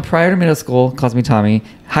anyone prior to middle school calls me Tommy.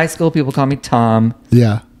 High school people call me Tom.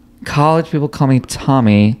 Yeah. College people call me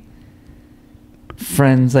Tommy.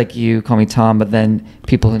 Friends like you call me Tom, but then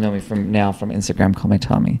people who know me from Instagram call me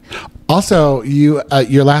Tommy. Also,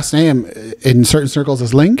 your last name in certain circles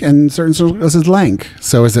is Link, and certain circles is Lank.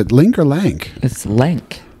 So is it Link or Lank? It's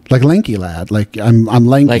Lenk. Like lanky lad. Like I'm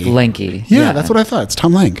lanky. Like lanky. Yeah, that's what I thought. It's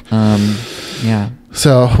Tom Lenk. Yeah.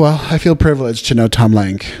 So, well, I feel privileged to know Tom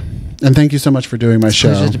Lenk. And thank you so much for doing my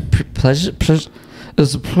show. Pleasure.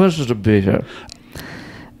 It's a pleasure to be here.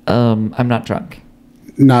 I'm not drunk.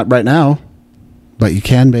 Not right now, but you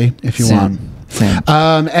can be if you want. Same.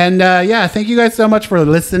 Thank you guys so much for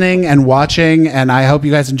listening and watching, and I hope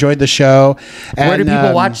you guys enjoyed the show. Where do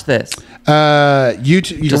people watch this?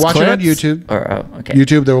 YouTube. You can watch it on YouTube. Okay.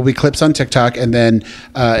 YouTube. There will be clips on TikTok, and then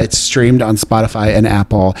it's streamed on Spotify and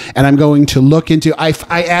Apple. And I'm going to look into. I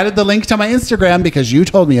added the link to my Instagram because you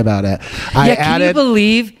told me about it.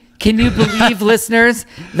 Can you believe, listeners,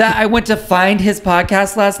 that I went to find his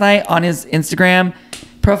podcast last night on his Instagram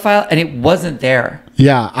profile and it wasn't there?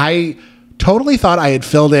 Yeah, I totally thought I had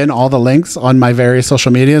filled in all the links on my various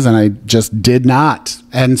social medias, and I just did not.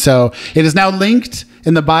 And so it is now linked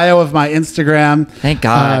in the bio of my Instagram. Thank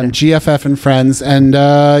God. GFF and Friends. And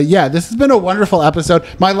this has been a wonderful episode.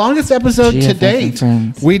 My longest episode GFF to date. and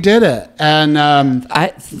Friends. We did it. And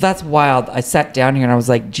that's wild. I sat down here and I was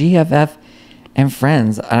like, GFF and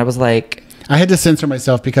Friends. And I was like, I had to censor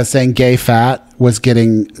myself because saying gay fat was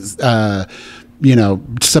getting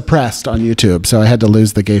suppressed on YouTube. So I had to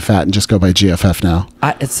lose the gay fat and just go by GFF now.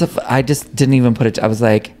 I just didn't even put it. I was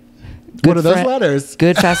like, what are those letters?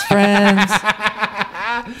 Good fast friends.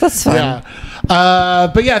 That's fine. Yeah.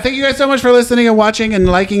 Thank you guys so much for listening and watching and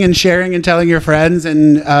liking and sharing and telling your friends.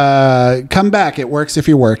 And come back. It works if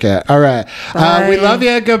you work it. All right. We love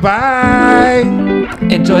you. Goodbye.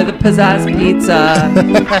 Enjoy the pizzazz pizza.